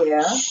sculpture.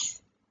 Yeah.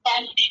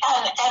 And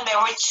there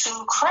were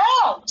 2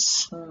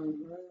 crowns.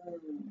 Mm-hmm.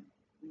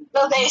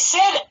 So they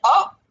said,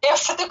 oh, they're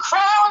for the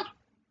crown.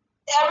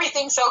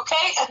 Everything's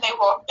okay. And they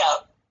walked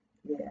out.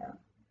 Yeah.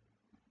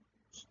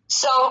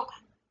 So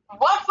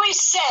what we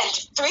said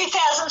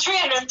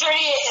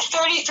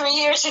 3,333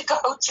 years ago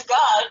to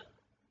God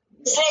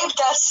saved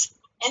us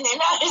in the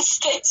United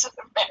States of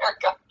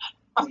America.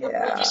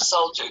 Yeah. British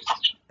soldiers.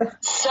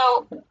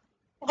 So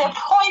the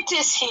point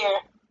is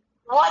here,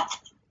 what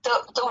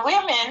the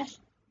women,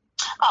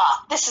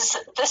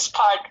 this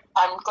part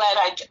I'm glad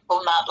I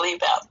will not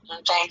leave out.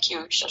 And thank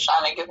you,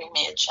 Shoshana, giving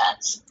me a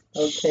chance.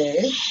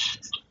 Okay.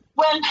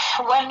 When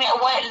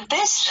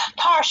this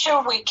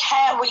parsha we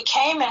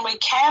came and we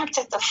camped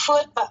at the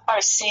foot of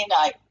Har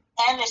Sinai,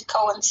 and it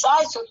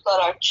coincides with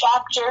what our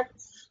chapter,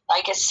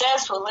 like it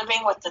says, we're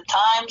living with the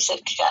times.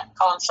 It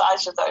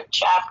coincides with our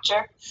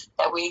chapter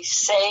that we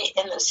say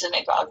in the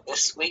synagogue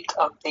this week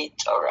of the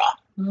Torah.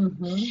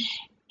 Mm-hmm.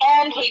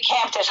 And we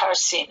camped at Har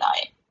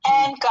Sinai.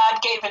 And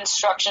God gave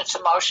instructions to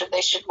Moshe.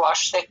 They should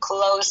wash their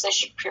clothes. They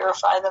should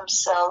purify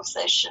themselves.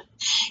 They should,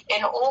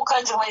 in all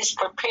kinds of ways,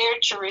 prepare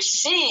to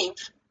receive.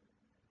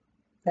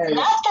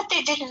 Not that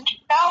they didn't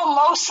know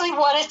mostly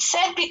what it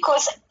said,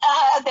 because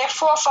their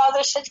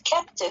forefathers had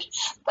kept it,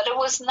 but it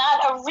was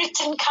not a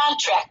written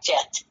contract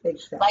yet.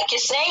 Exactly. Like you're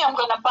saying, I'm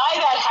going to buy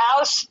that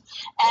house,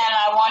 and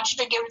I want you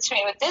to give it to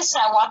me with this,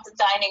 and I want the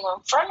dining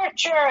room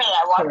furniture, and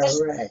I want this.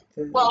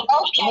 Well,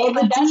 okay, all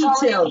but the that's only a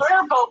details.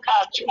 verbal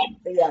contract.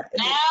 Yeah.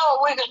 Now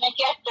we're going to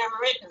get the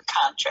written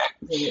contract,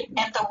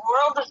 and the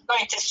world is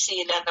going to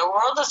see it, and the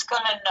world is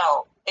going to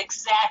know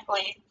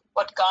exactly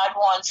what God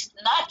wants,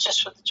 not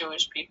just with the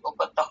Jewish people,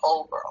 but the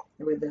whole world.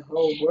 With the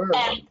whole world,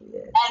 and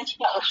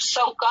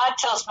so God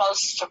tells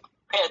Moses to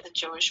prepare the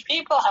Jewish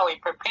people, how we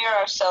prepare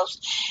ourselves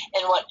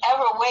in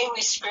whatever way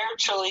we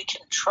spiritually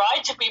can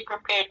try to be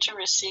prepared to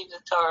receive the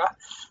Torah.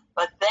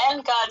 But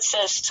then God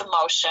says to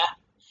Moshe,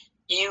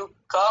 you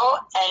go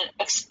and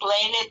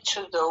explain it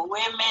to the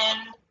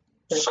women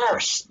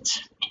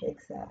first.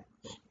 Exactly.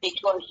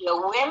 Because the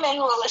women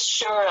will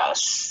assure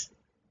us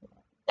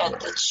that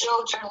the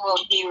children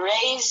will be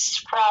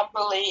raised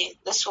properly.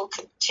 This will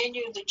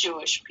continue the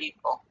Jewish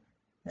people.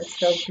 That's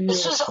so beautiful.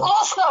 This was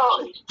also,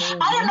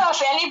 I don't know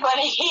if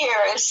anybody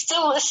here is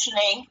still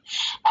listening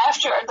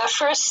after the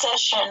first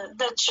session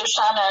that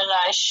Shoshana and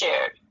I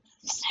shared.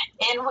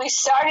 And we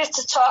started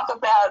to talk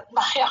about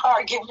my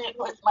argument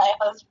with my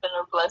husband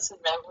of blessed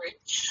memory.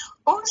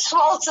 Whose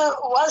fault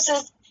was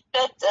it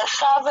that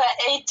Chava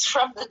ate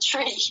from the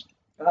tree?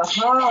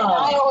 Uh-huh. And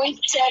I always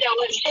said it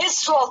was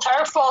his fault,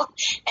 her fault,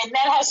 and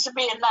that has to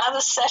be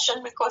another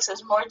session because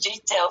there's more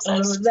details.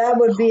 That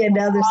would be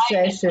another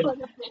session.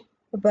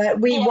 But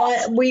we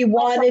wanted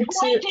the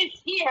point is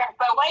here,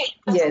 but wait,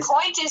 the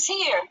point is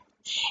here,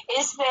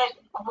 is that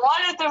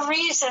one of the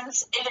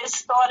reasons it is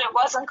thought it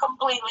wasn't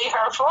completely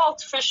her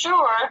fault, for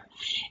sure,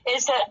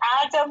 is that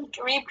Adam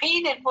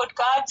repeated what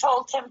God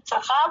told him to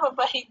Chava,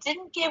 but he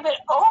didn't give it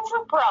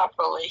over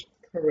properly.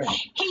 Correct.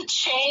 He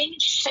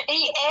changed,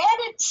 he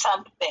added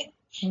something.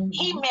 Mm-hmm.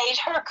 He made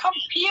her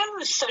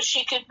confused so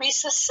she could be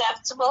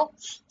susceptible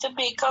to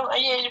be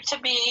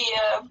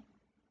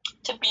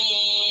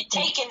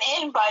taken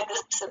in by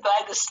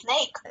the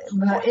snake.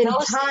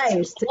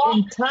 Enticed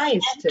and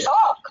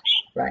talk.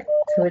 Right,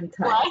 to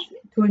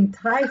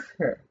entice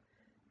her.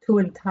 To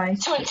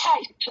entice her.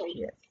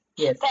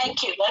 Yes.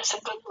 Thank you. That's a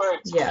good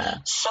word.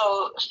 Yeah.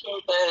 So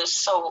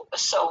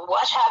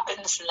what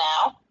happens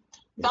now?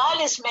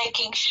 God is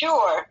making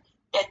sure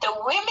that the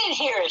women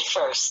hear it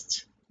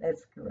first.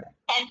 That's correct.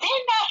 And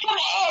they're not going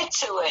to add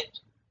to it.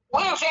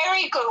 We're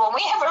very good. When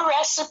we have a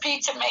recipe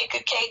to make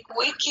a cake,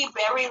 we keep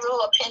very little,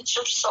 a pinch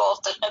of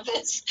salt in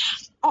this.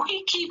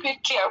 We keep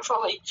it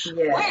carefully. Yes.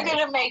 We're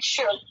going to make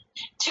sure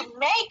to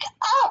make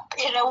up,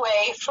 in a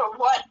way, for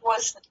what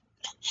was,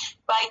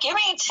 by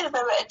giving to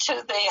the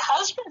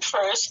husband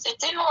first, it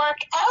didn't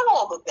work out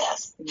all the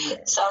best.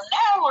 Yes. So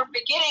now we're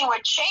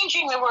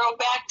changing the world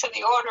back to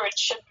the order it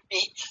should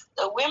be.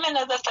 The women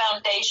are the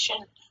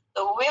foundation.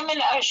 The women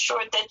are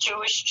assured that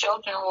Jewish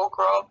children will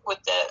grow up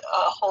with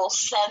a whole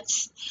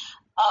sense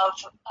of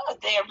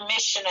their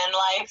mission in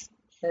life.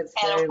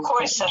 And of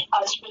course, the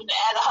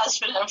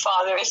husband and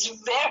father is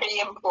very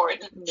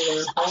important.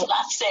 Yeah. I'm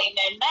not saying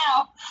that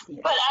now,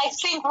 but I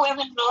think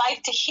women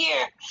like to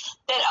hear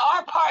that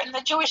our part in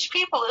the Jewish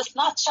people is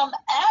not some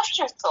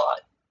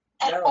afterthought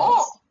at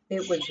all.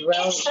 It was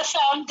It's the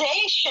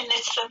foundation.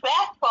 It's the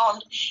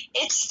backbone.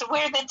 It's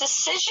where the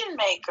decision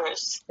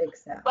makers.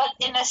 exactly.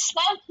 But in a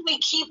sense, we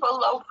keep a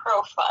low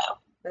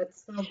profile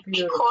That's so because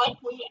beautiful.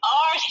 we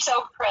are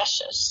so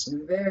precious.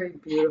 Very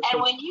And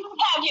beautiful. when you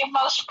have your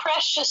most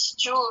precious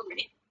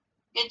jewelry,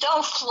 you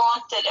don't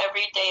flaunt it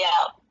every day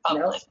out in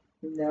No, public.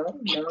 no, no,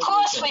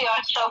 Because you we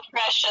are so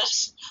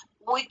precious,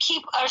 we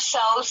keep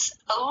ourselves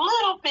a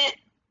little bit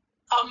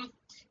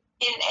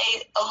in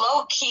a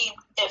low key.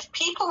 If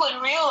people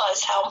would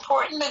realize how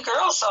important the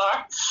girls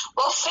are,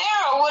 well,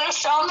 Pharaoh would have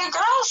thrown the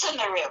girls in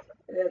the river.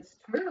 That's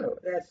true.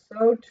 That's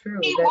so true.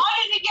 He That's,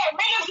 wanted to get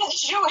rid of the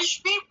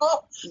Jewish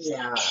people,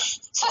 yeah.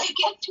 so he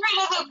gets rid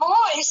of the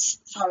boys.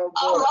 Oh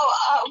boy.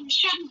 Although we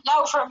shouldn't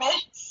know from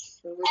it.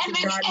 We And should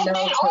then, not and know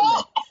then from all,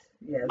 it.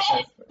 Yes, then, that's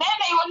right. then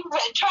they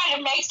would try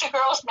to make the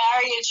girls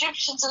marry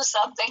Egyptians or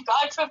something.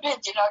 God forbid,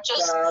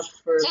 just God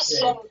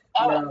forbid.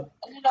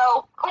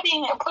 No.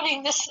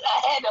 putting this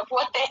ahead of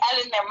what they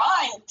had in their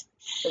mind.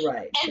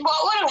 Right. And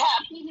what would have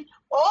happened?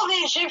 All the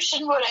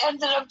Egyptians would have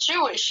ended up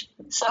Jewish.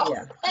 So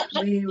Yeah.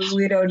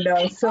 We don't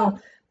know. So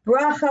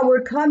Bracha,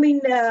 we're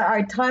coming.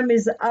 Our time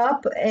is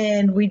up,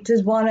 and we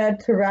just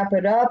wanted to wrap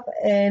it up.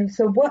 And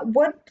so,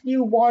 what do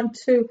you want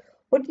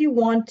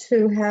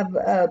to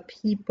have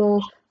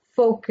people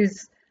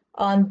focus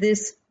on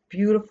this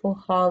beautiful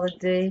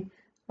holiday?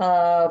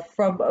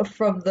 From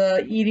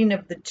the eating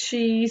of the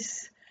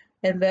cheese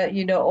and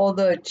all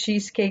the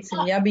cheesecakes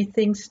and yummy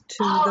things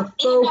to the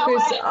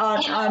focus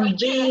on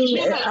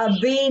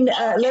being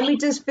let me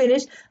just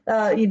finish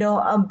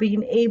on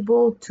being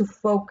able to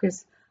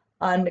focus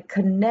on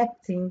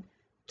connecting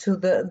to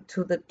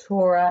the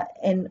Torah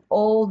and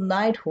all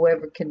night,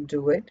 whoever can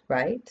do it,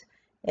 right?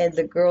 And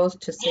the girls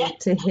to sing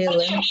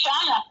Tehillim.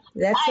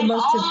 That's the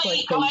most important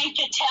thing. I'm only going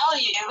to tell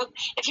you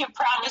if you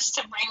promise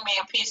to bring me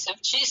a piece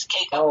of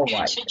cheesecake up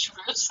here to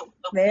Jerusalem.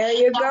 There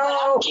you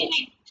go. I'm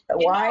kidding.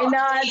 Why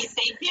not? They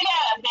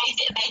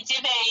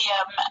did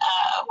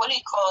a what do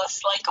you call it?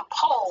 Like a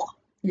poll.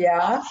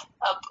 Yeah.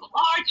 A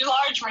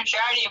large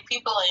majority of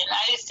people in the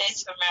United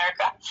States of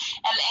America,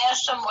 and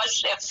asked them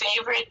what's their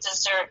favorite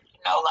dessert.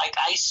 Like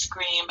ice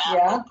cream,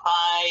 apple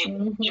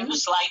pie.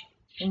 Jews like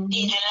to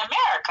eat in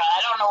America.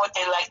 I don't know what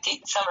they like to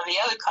eat in some of the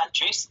other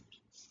countries.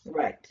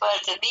 Right.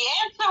 But the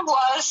answer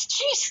was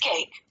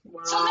cheesecake.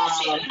 Wow. So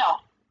that's it. No.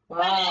 Wow.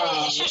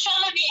 But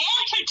Shoshana, the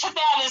answer to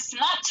that is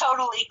not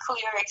totally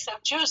clear,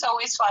 except Jews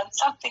always find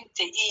something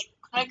to eat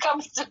when it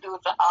comes to do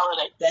with the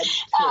holiday. That's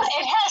true.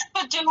 It has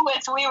to do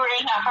with we were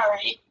in a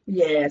hurry.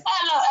 Yes.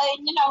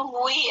 And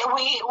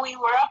we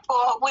were up.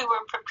 We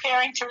were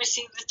preparing to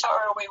receive the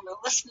Torah. We were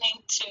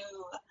listening to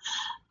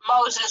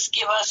Moses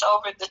give us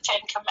over the 10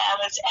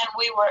 Commandments, and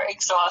we were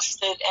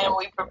exhausted, and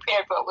we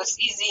prepared what was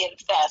easy and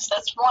fast.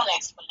 That's one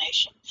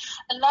explanation.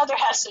 Another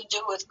has to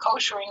do with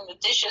koshering the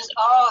dishes.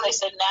 Oh, they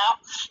said now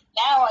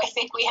I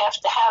think we have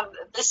to have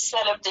this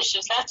set of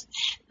dishes. That's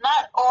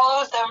not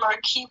all of them are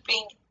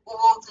keeping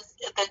all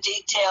the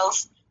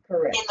details.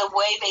 Correct. In the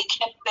way they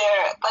kept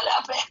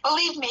but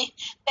believe me,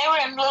 they were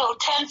in little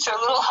tents or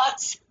little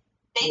huts.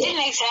 They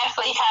didn't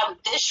exactly have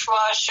a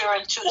dishwasher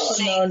and two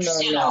sinks,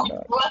 No.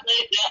 But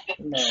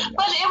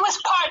it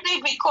was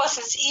partly because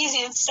it's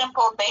easy and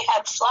simple. They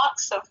had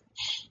flocks of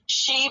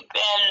sheep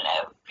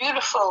and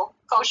beautiful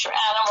kosher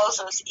animals,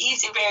 and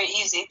it's very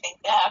easy thing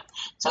to have.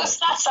 So it's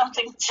not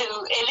something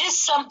it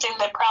is something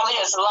that probably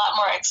has a lot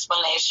more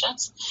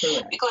explanations.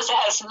 Correct. Because it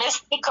has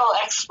mystical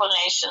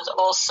explanations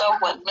also.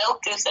 What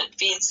milk is that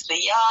feeds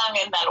the young,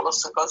 and that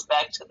also goes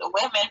back to the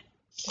women.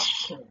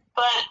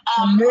 But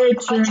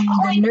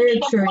the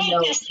nurturing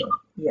also.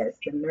 Yes,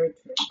 the nurturing.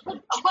 But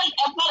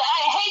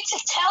I hate to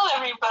tell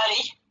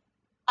everybody,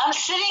 I'm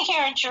sitting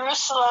here in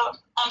Jerusalem.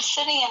 I'm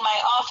sitting in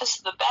my office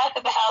at the back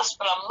of the house,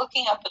 but I'm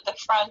looking up at the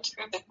front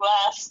through the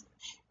glass,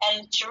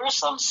 and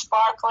Jerusalem's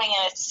sparkling,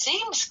 and it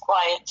seems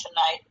quiet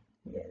tonight.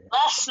 Yes.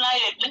 Last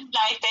night at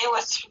midnight, they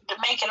were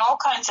making all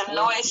kinds of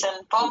noise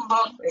and boom,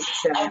 boom,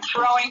 and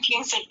throwing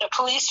things at the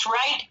police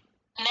right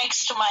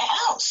next to my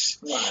house,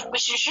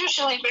 which is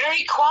usually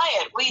very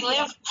quiet. We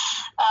live,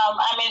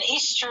 I'm in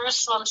East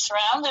Jerusalem,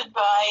 surrounded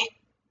by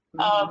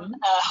a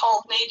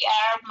whole big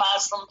Arab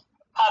Muslim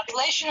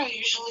population who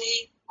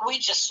usually we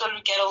just sort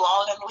of get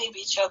along and leave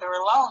each other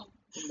alone.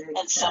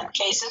 In some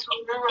cases,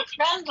 we were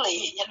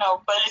friendly,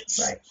 but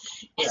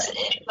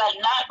but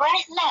not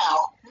right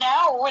now.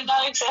 Now we're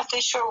not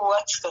exactly sure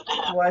what's going to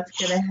happen. What's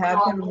going to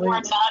happen?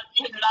 We're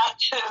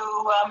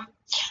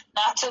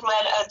not to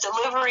let a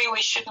delivery.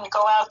 We shouldn't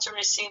go out to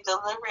receive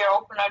delivery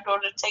or open our door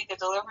to take a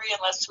delivery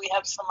unless we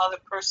have some other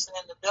person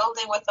in the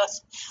building with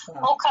us.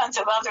 All kinds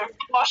of other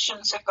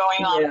cautions are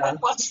going on.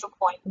 But what's the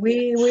point?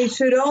 We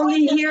should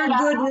only hear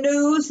good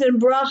news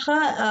and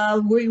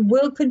bracha. We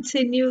will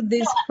continue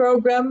this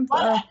program.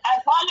 What I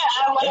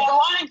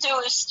want to do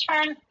is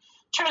turn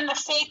the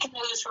fake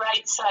news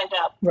right side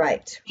up.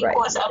 Right.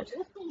 Because I'm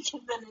listening to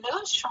the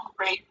news from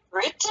Great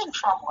Britain,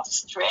 from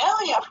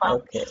Australia,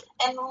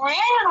 and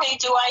rarely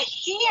do I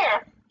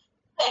hear.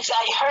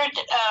 I heard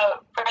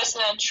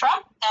President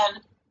Trump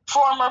and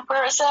former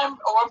president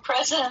or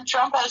President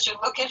Trump, as you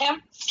look at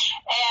him,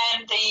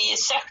 and the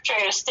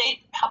Secretary of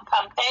State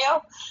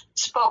Pompeo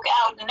spoke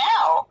out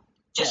now,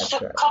 just a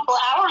couple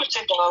hours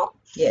ago,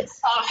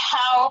 of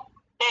how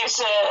there's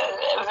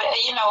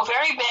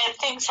very bad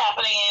things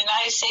happening in the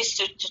United States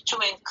to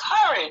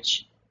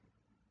encourage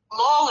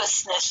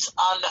lawlessness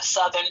on the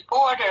southern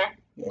border,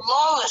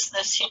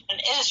 lawlessness in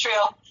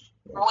Israel.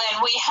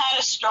 When we had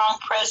a strong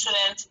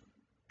president,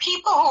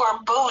 people who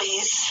are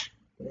bullies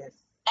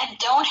and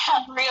don't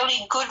have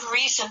really good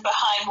reason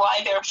behind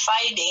why they're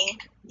fighting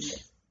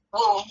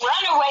will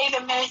run away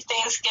the minute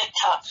things get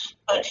tough.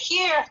 But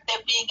here,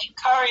 they're being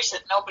encouraged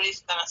that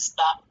nobody's going to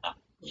stop them.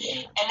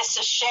 And it's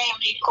a shame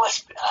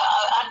because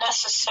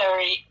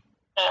unnecessary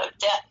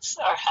deaths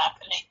are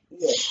happening.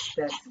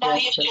 Now,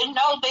 you should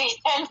know the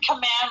 10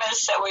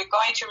 Commandments that we're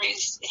going to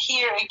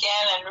hear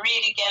again and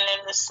read again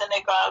in the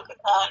synagogue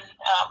on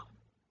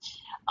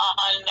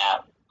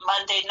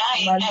Monday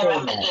night. Monday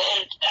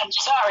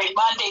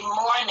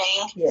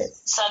morning.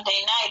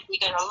 Sunday night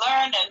we're going to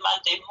learn, and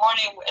Monday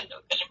morning we're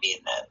going to be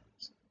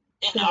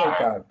in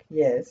our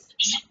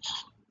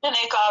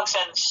synagogues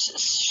and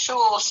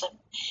shuls and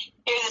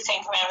hear the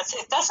 10 Commandments.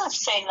 It doesn't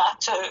say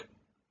not to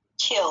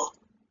kill,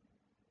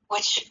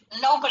 which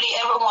nobody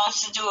ever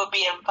wants to do or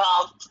be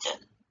involved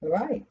in.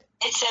 Right.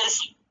 It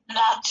says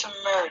not to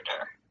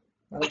murder,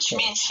 which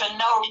means for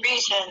no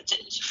reason,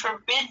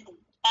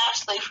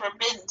 absolutely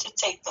forbidden to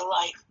take the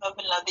life of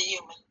another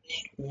human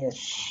being.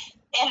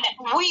 And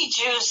we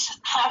Jews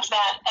have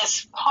that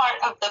as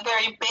part of the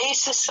very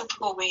basis of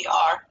who we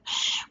are.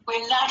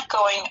 We're not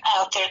going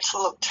out there to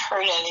look to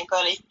hurt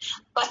anybody,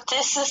 but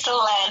this is the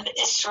land.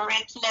 It's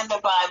written in the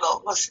Bible.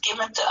 It was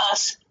given to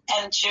us,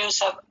 and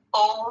Jews have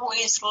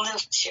always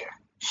lived here.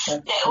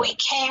 That we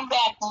came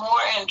back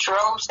more in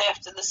droves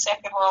after the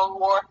Second World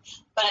War,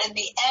 but in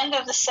the end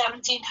of the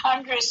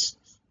 1700s,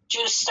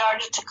 Jews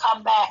started to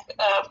come back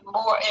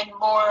more in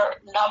more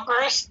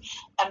numbers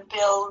and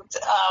build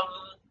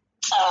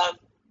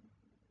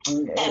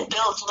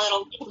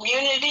little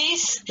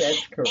communities.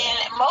 That's correct.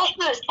 And most of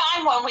the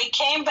time when we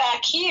came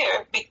back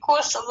here,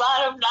 because a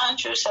lot of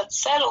non-Jews had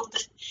settled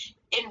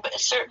in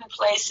certain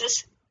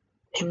places,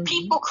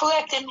 people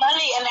collected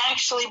money and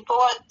actually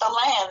bought the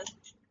land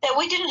that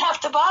we didn't have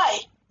to buy.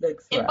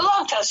 It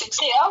belonged to us. You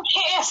say,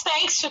 okay, yes,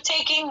 thanks for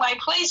taking my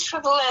place for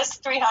the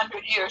last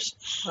 300 years.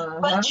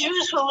 But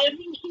Jews were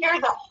living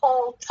here the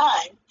whole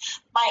time.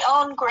 My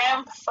own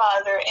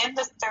grandfather in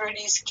the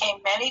 30s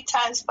came many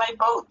times by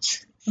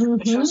boat,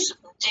 which was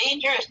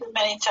dangerous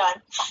many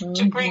times,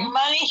 to bring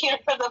money here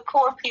for the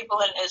poor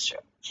people in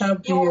Israel.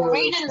 You will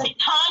read in the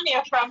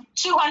Tanya from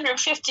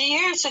 250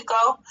 years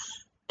ago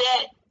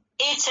that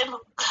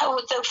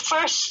the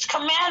first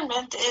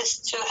commandment is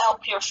to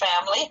help your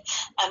family,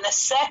 and the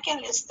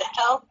second is to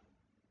help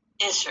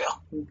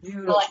Israel.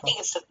 Beautiful. Well, I think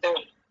it's the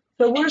third.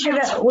 So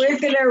we're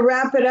gonna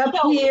wrap it up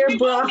here,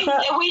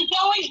 Bracha. We've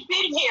always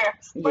been here.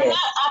 We're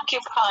not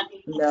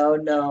occupying. No.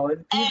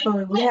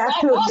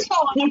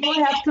 People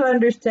have to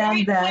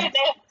understand that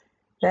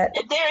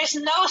there is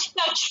no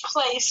such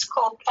place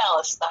called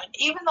Palestine.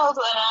 Even though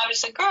when I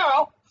was a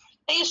girl,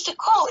 they used to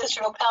call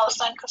Israel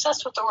Palestine because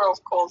that's what the world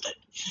called it.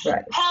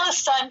 Right.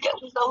 Palestine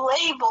was a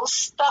label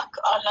stuck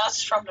on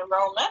us from the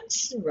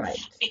Romans. Right.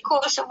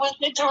 Because it was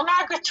a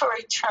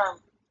derogatory term.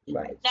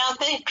 Right. Now,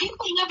 the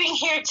people living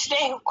here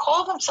today who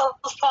call themselves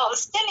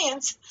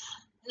Palestinians,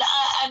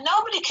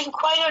 nobody can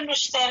quite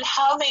understand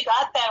how they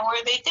got that and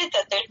where they did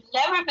that. There's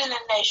never been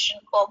a nation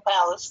called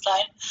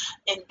Palestine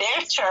in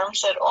their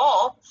terms at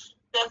all.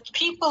 The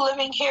people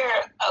living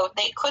here,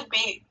 they could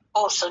be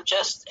also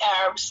just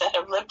Arabs that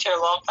have lived here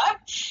a long time.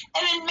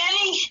 And in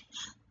many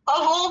of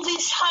all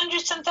these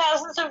hundreds and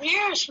thousands of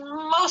years,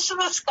 most of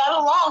us got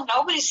along.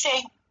 Nobody's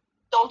saying,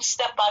 don't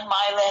step on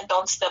my land,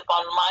 don't step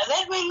on my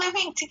land. We're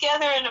living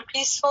together in a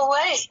peaceful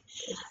way.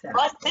 Exactly.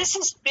 But this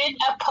has been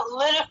a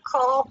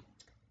political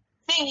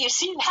thing. You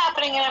see it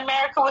happening in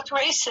America with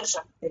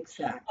racism.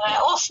 Exactly. And I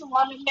also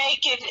want to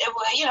make it,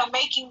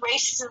 making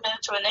racism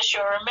into an issue.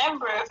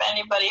 Remember, if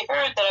anybody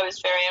heard that I was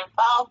very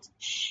involved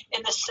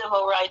in the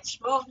civil rights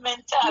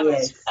movement.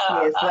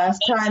 Last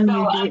time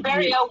you did. I'm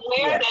very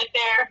aware that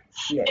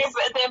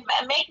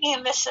they're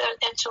making this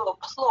into a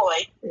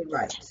ploy.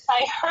 Right.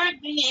 I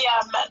heard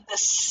the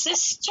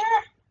sister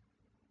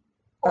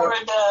or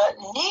the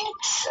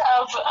niece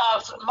of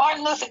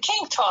Martin Luther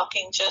King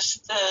talking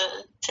just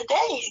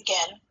today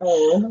again.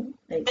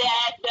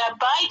 That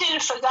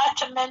Biden forgot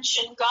to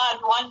mention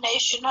God, one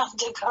nation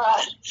under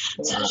God.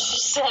 So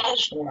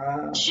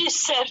she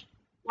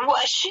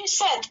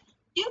said,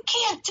 you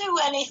can't do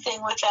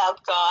anything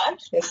without God.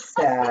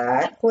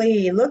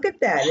 Exactly. Look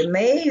at that.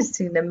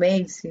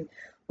 Amazing.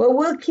 Well,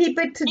 we'll keep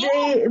it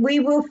today.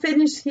 We will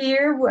finish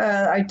here.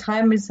 Our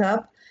time is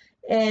up.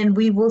 And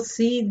we will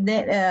see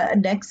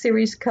next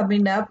series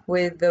coming up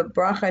with the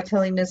Bracha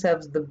telling us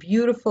of the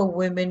beautiful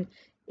women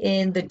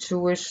in the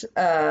Jewish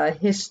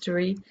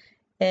history.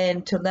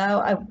 And till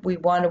now, we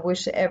want to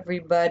wish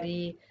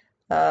everybody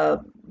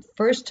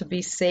first to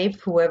be safe,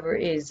 whoever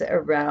is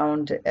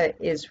around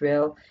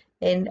Israel,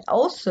 and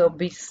also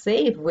be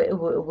safe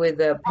with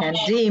the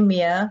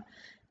pandemia.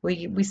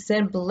 We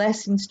send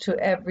blessings to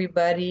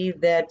everybody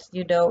that,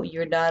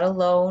 you're not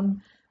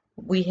alone.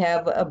 We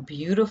have a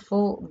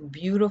beautiful,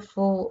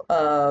 beautiful,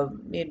 God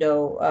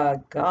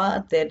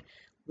that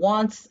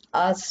wants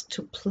us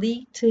to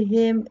plead to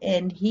Him,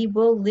 and He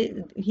will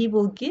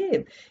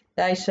give.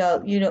 Thy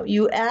shall,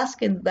 you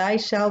ask and thy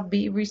shall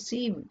be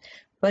received.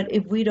 But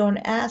if we don't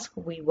ask,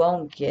 we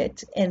won't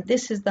get. And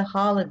this is the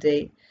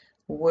holiday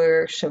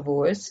where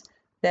Shavuos,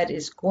 that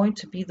is going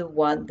to be the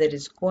one that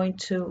is going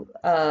to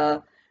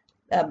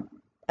um,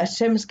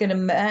 Hashem is going to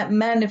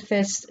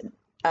manifest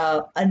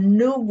a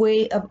new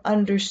way of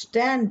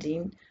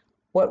understanding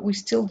what we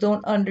still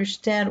don't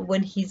understand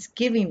when He's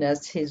giving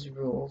us His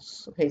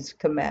rules, His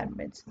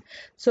commandments.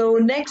 So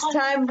next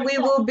time we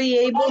will be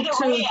able By the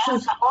way,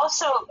 to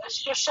also,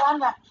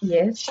 Shoshana,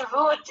 yes,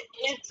 Shavuot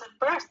is the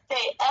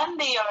birthday and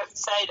the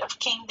yahrzeit of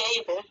King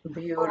David,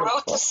 who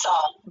wrote the beautiful,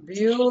 Psalm. The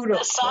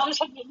beautiful. Psalms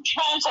have been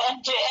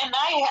translated, and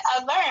I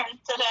learned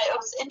that it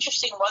was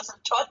interesting,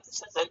 wasn't taught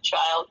this as a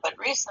child, but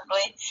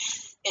recently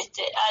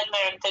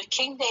I learned that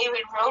King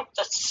David wrote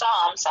the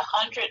Psalms,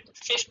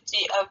 150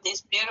 of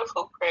these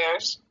beautiful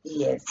prayers,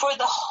 Yes, for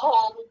the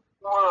whole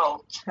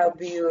world. how That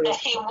beautiful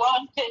he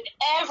wanted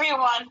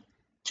everyone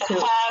to to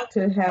have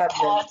to a have them.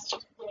 path to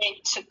pray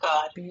to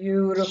God.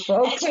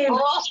 Beautiful. It's Okay,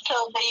 also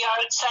the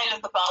yahrzeit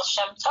of the Baal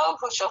Shem Tov,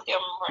 which you'll hear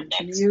more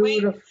next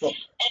week. beautiful. And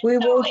We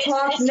so will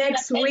talk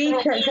next week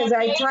because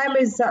our it's time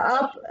is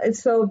up.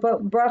 So,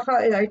 but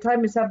bracha, our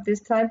time is up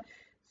this time.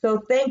 So,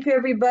 thank you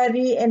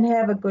everybody, and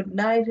have a good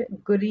night,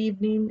 good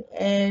evening,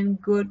 and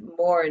good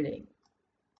morning.